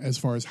question as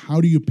far as how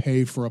do you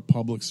pay for a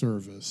public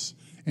service,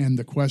 and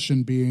the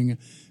question being,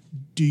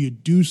 do you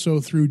do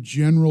so through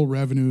general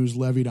revenues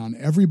levied on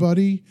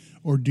everybody,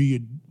 or do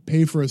you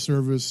pay for a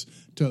service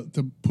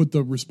to put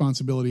the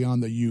responsibility on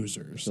the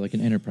users? So like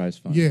an enterprise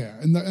fund. Yeah,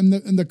 and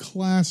the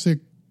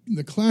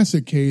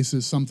classic case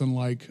is something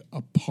like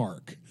a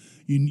park.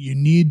 You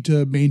need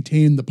to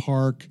maintain the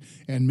park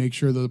and make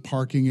sure that the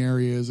parking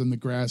areas and the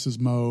grass is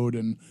mowed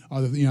and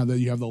that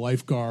you have the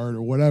lifeguard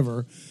or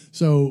whatever.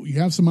 So you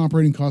have some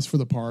operating costs for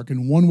the park,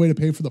 and one way to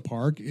pay for the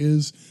park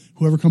is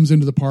whoever comes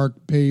into the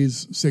park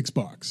pays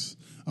 $6.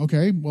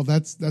 Okay, well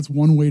that's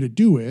one way to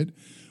do it.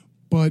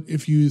 But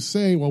if you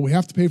say, well, we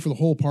have to pay for the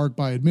whole park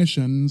by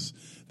admissions,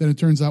 then it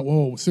turns out,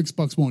 well,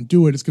 $6 won't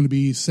do it. It's going to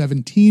be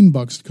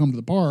 $17 to come to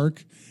the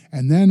park.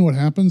 And then what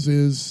happens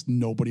is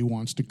nobody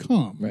wants to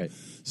come. Right.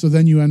 So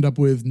then you end up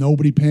with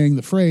nobody paying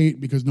the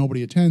freight because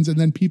nobody attends, and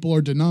then people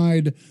are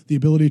denied the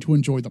ability to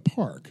enjoy the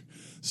park.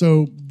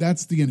 So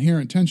that's the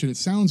inherent tension. It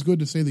sounds good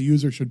to say the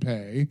user should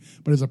pay,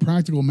 but as a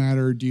practical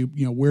matter,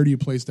 where do you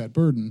place that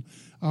burden?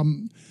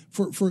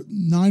 For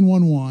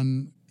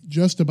 911,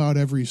 just about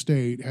every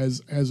state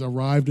has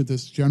arrived at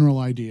this general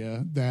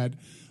idea that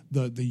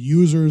the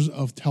users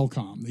of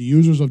telecom, the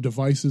users of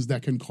devices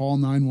that can call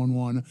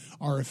 911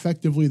 are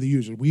effectively the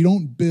user. We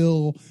don't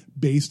bill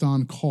based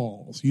on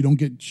calls. You don't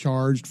get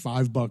charged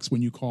 $5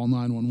 when you call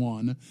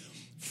 911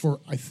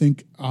 for, I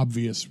think,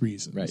 obvious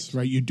reasons,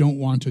 right? You don't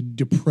want to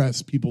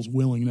depress people's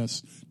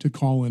willingness to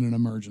call in an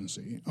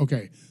emergency.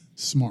 Okay,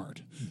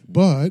 smart.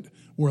 But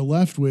we're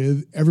left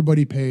with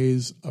everybody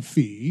pays a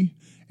fee,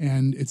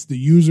 and it's the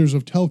users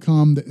of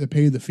telecom that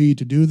pay the fee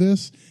to do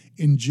this.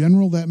 In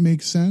general, that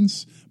makes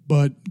sense,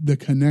 but the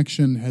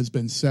connection has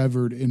been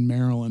severed in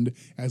Maryland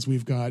as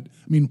we've got.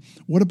 I mean,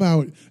 what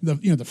about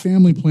the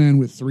family plan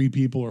with 3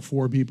 people or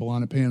 4 people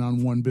on it paying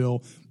on one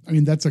bill? I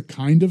mean, that's a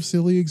kind of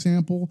silly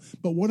example,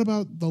 but what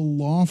about the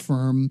law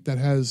firm that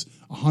has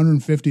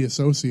 150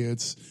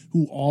 associates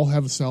who all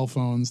have cell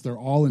phones? They're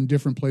all in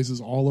different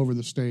places all over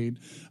the state.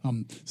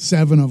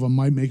 7 of them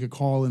might make a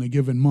call in a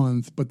given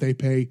month, but they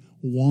pay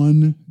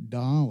 $1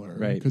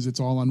 because it's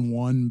all on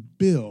one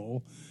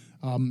bill.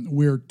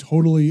 We're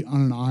totally on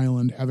an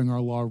island having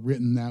our law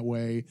written that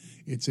way.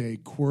 It's a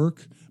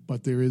quirk,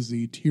 but there is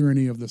the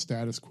tyranny of the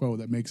status quo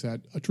that makes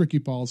that a tricky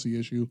policy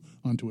issue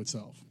unto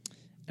itself.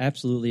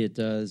 Absolutely it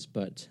does,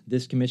 but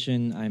this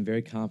commission, I'm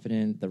very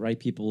confident the right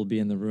people will be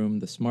in the room.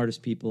 The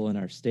smartest people in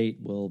our state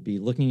will be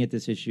looking at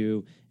this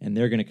issue, and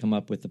they're going to come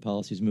up with the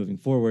policies moving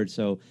forward.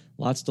 So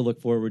lots to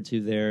look forward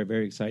to there,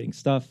 very exciting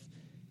stuff,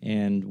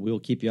 and we'll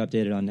keep you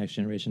updated on Next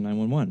Generation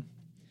 911.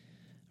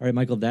 All right,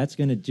 Michael, that's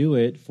going to do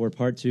it for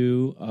part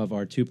 2 of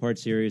our 2-part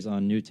series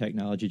on new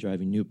technology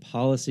driving new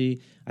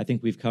policy. I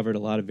think we've covered a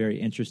lot of very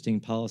interesting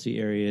policy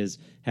areas,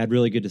 had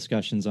really good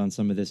discussions on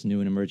some of this new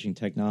and emerging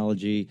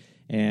technology,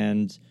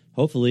 and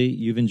hopefully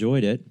you've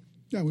enjoyed it.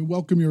 Yeah, we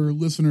welcome your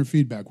listener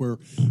feedback. We're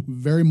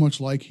very much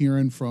like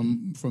hearing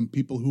from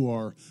people who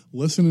are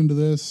listening to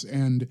this,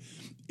 and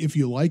if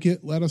you like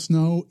it, let us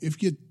know.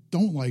 If you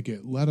don't like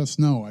it, let us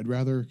know. I'd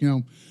rather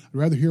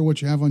hear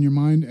what you have on your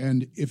mind,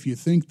 and if you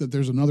think that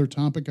there's another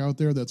topic out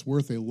there that's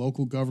worth a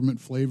local government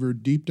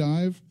flavored deep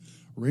dive,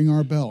 ring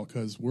our bell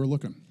because we're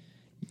looking.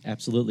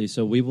 Absolutely.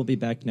 So we will be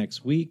back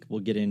next week.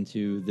 We'll get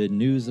into the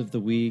news of the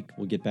week.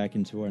 We'll get back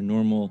into our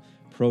normal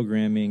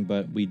programming,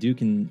 but we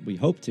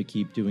hope to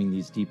keep doing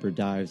these deeper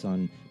dives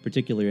on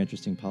particularly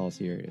interesting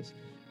policy areas.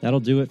 That'll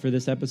do it for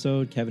this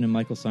episode. Kevin and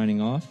Michael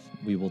signing off.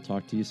 We will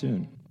talk to you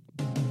soon.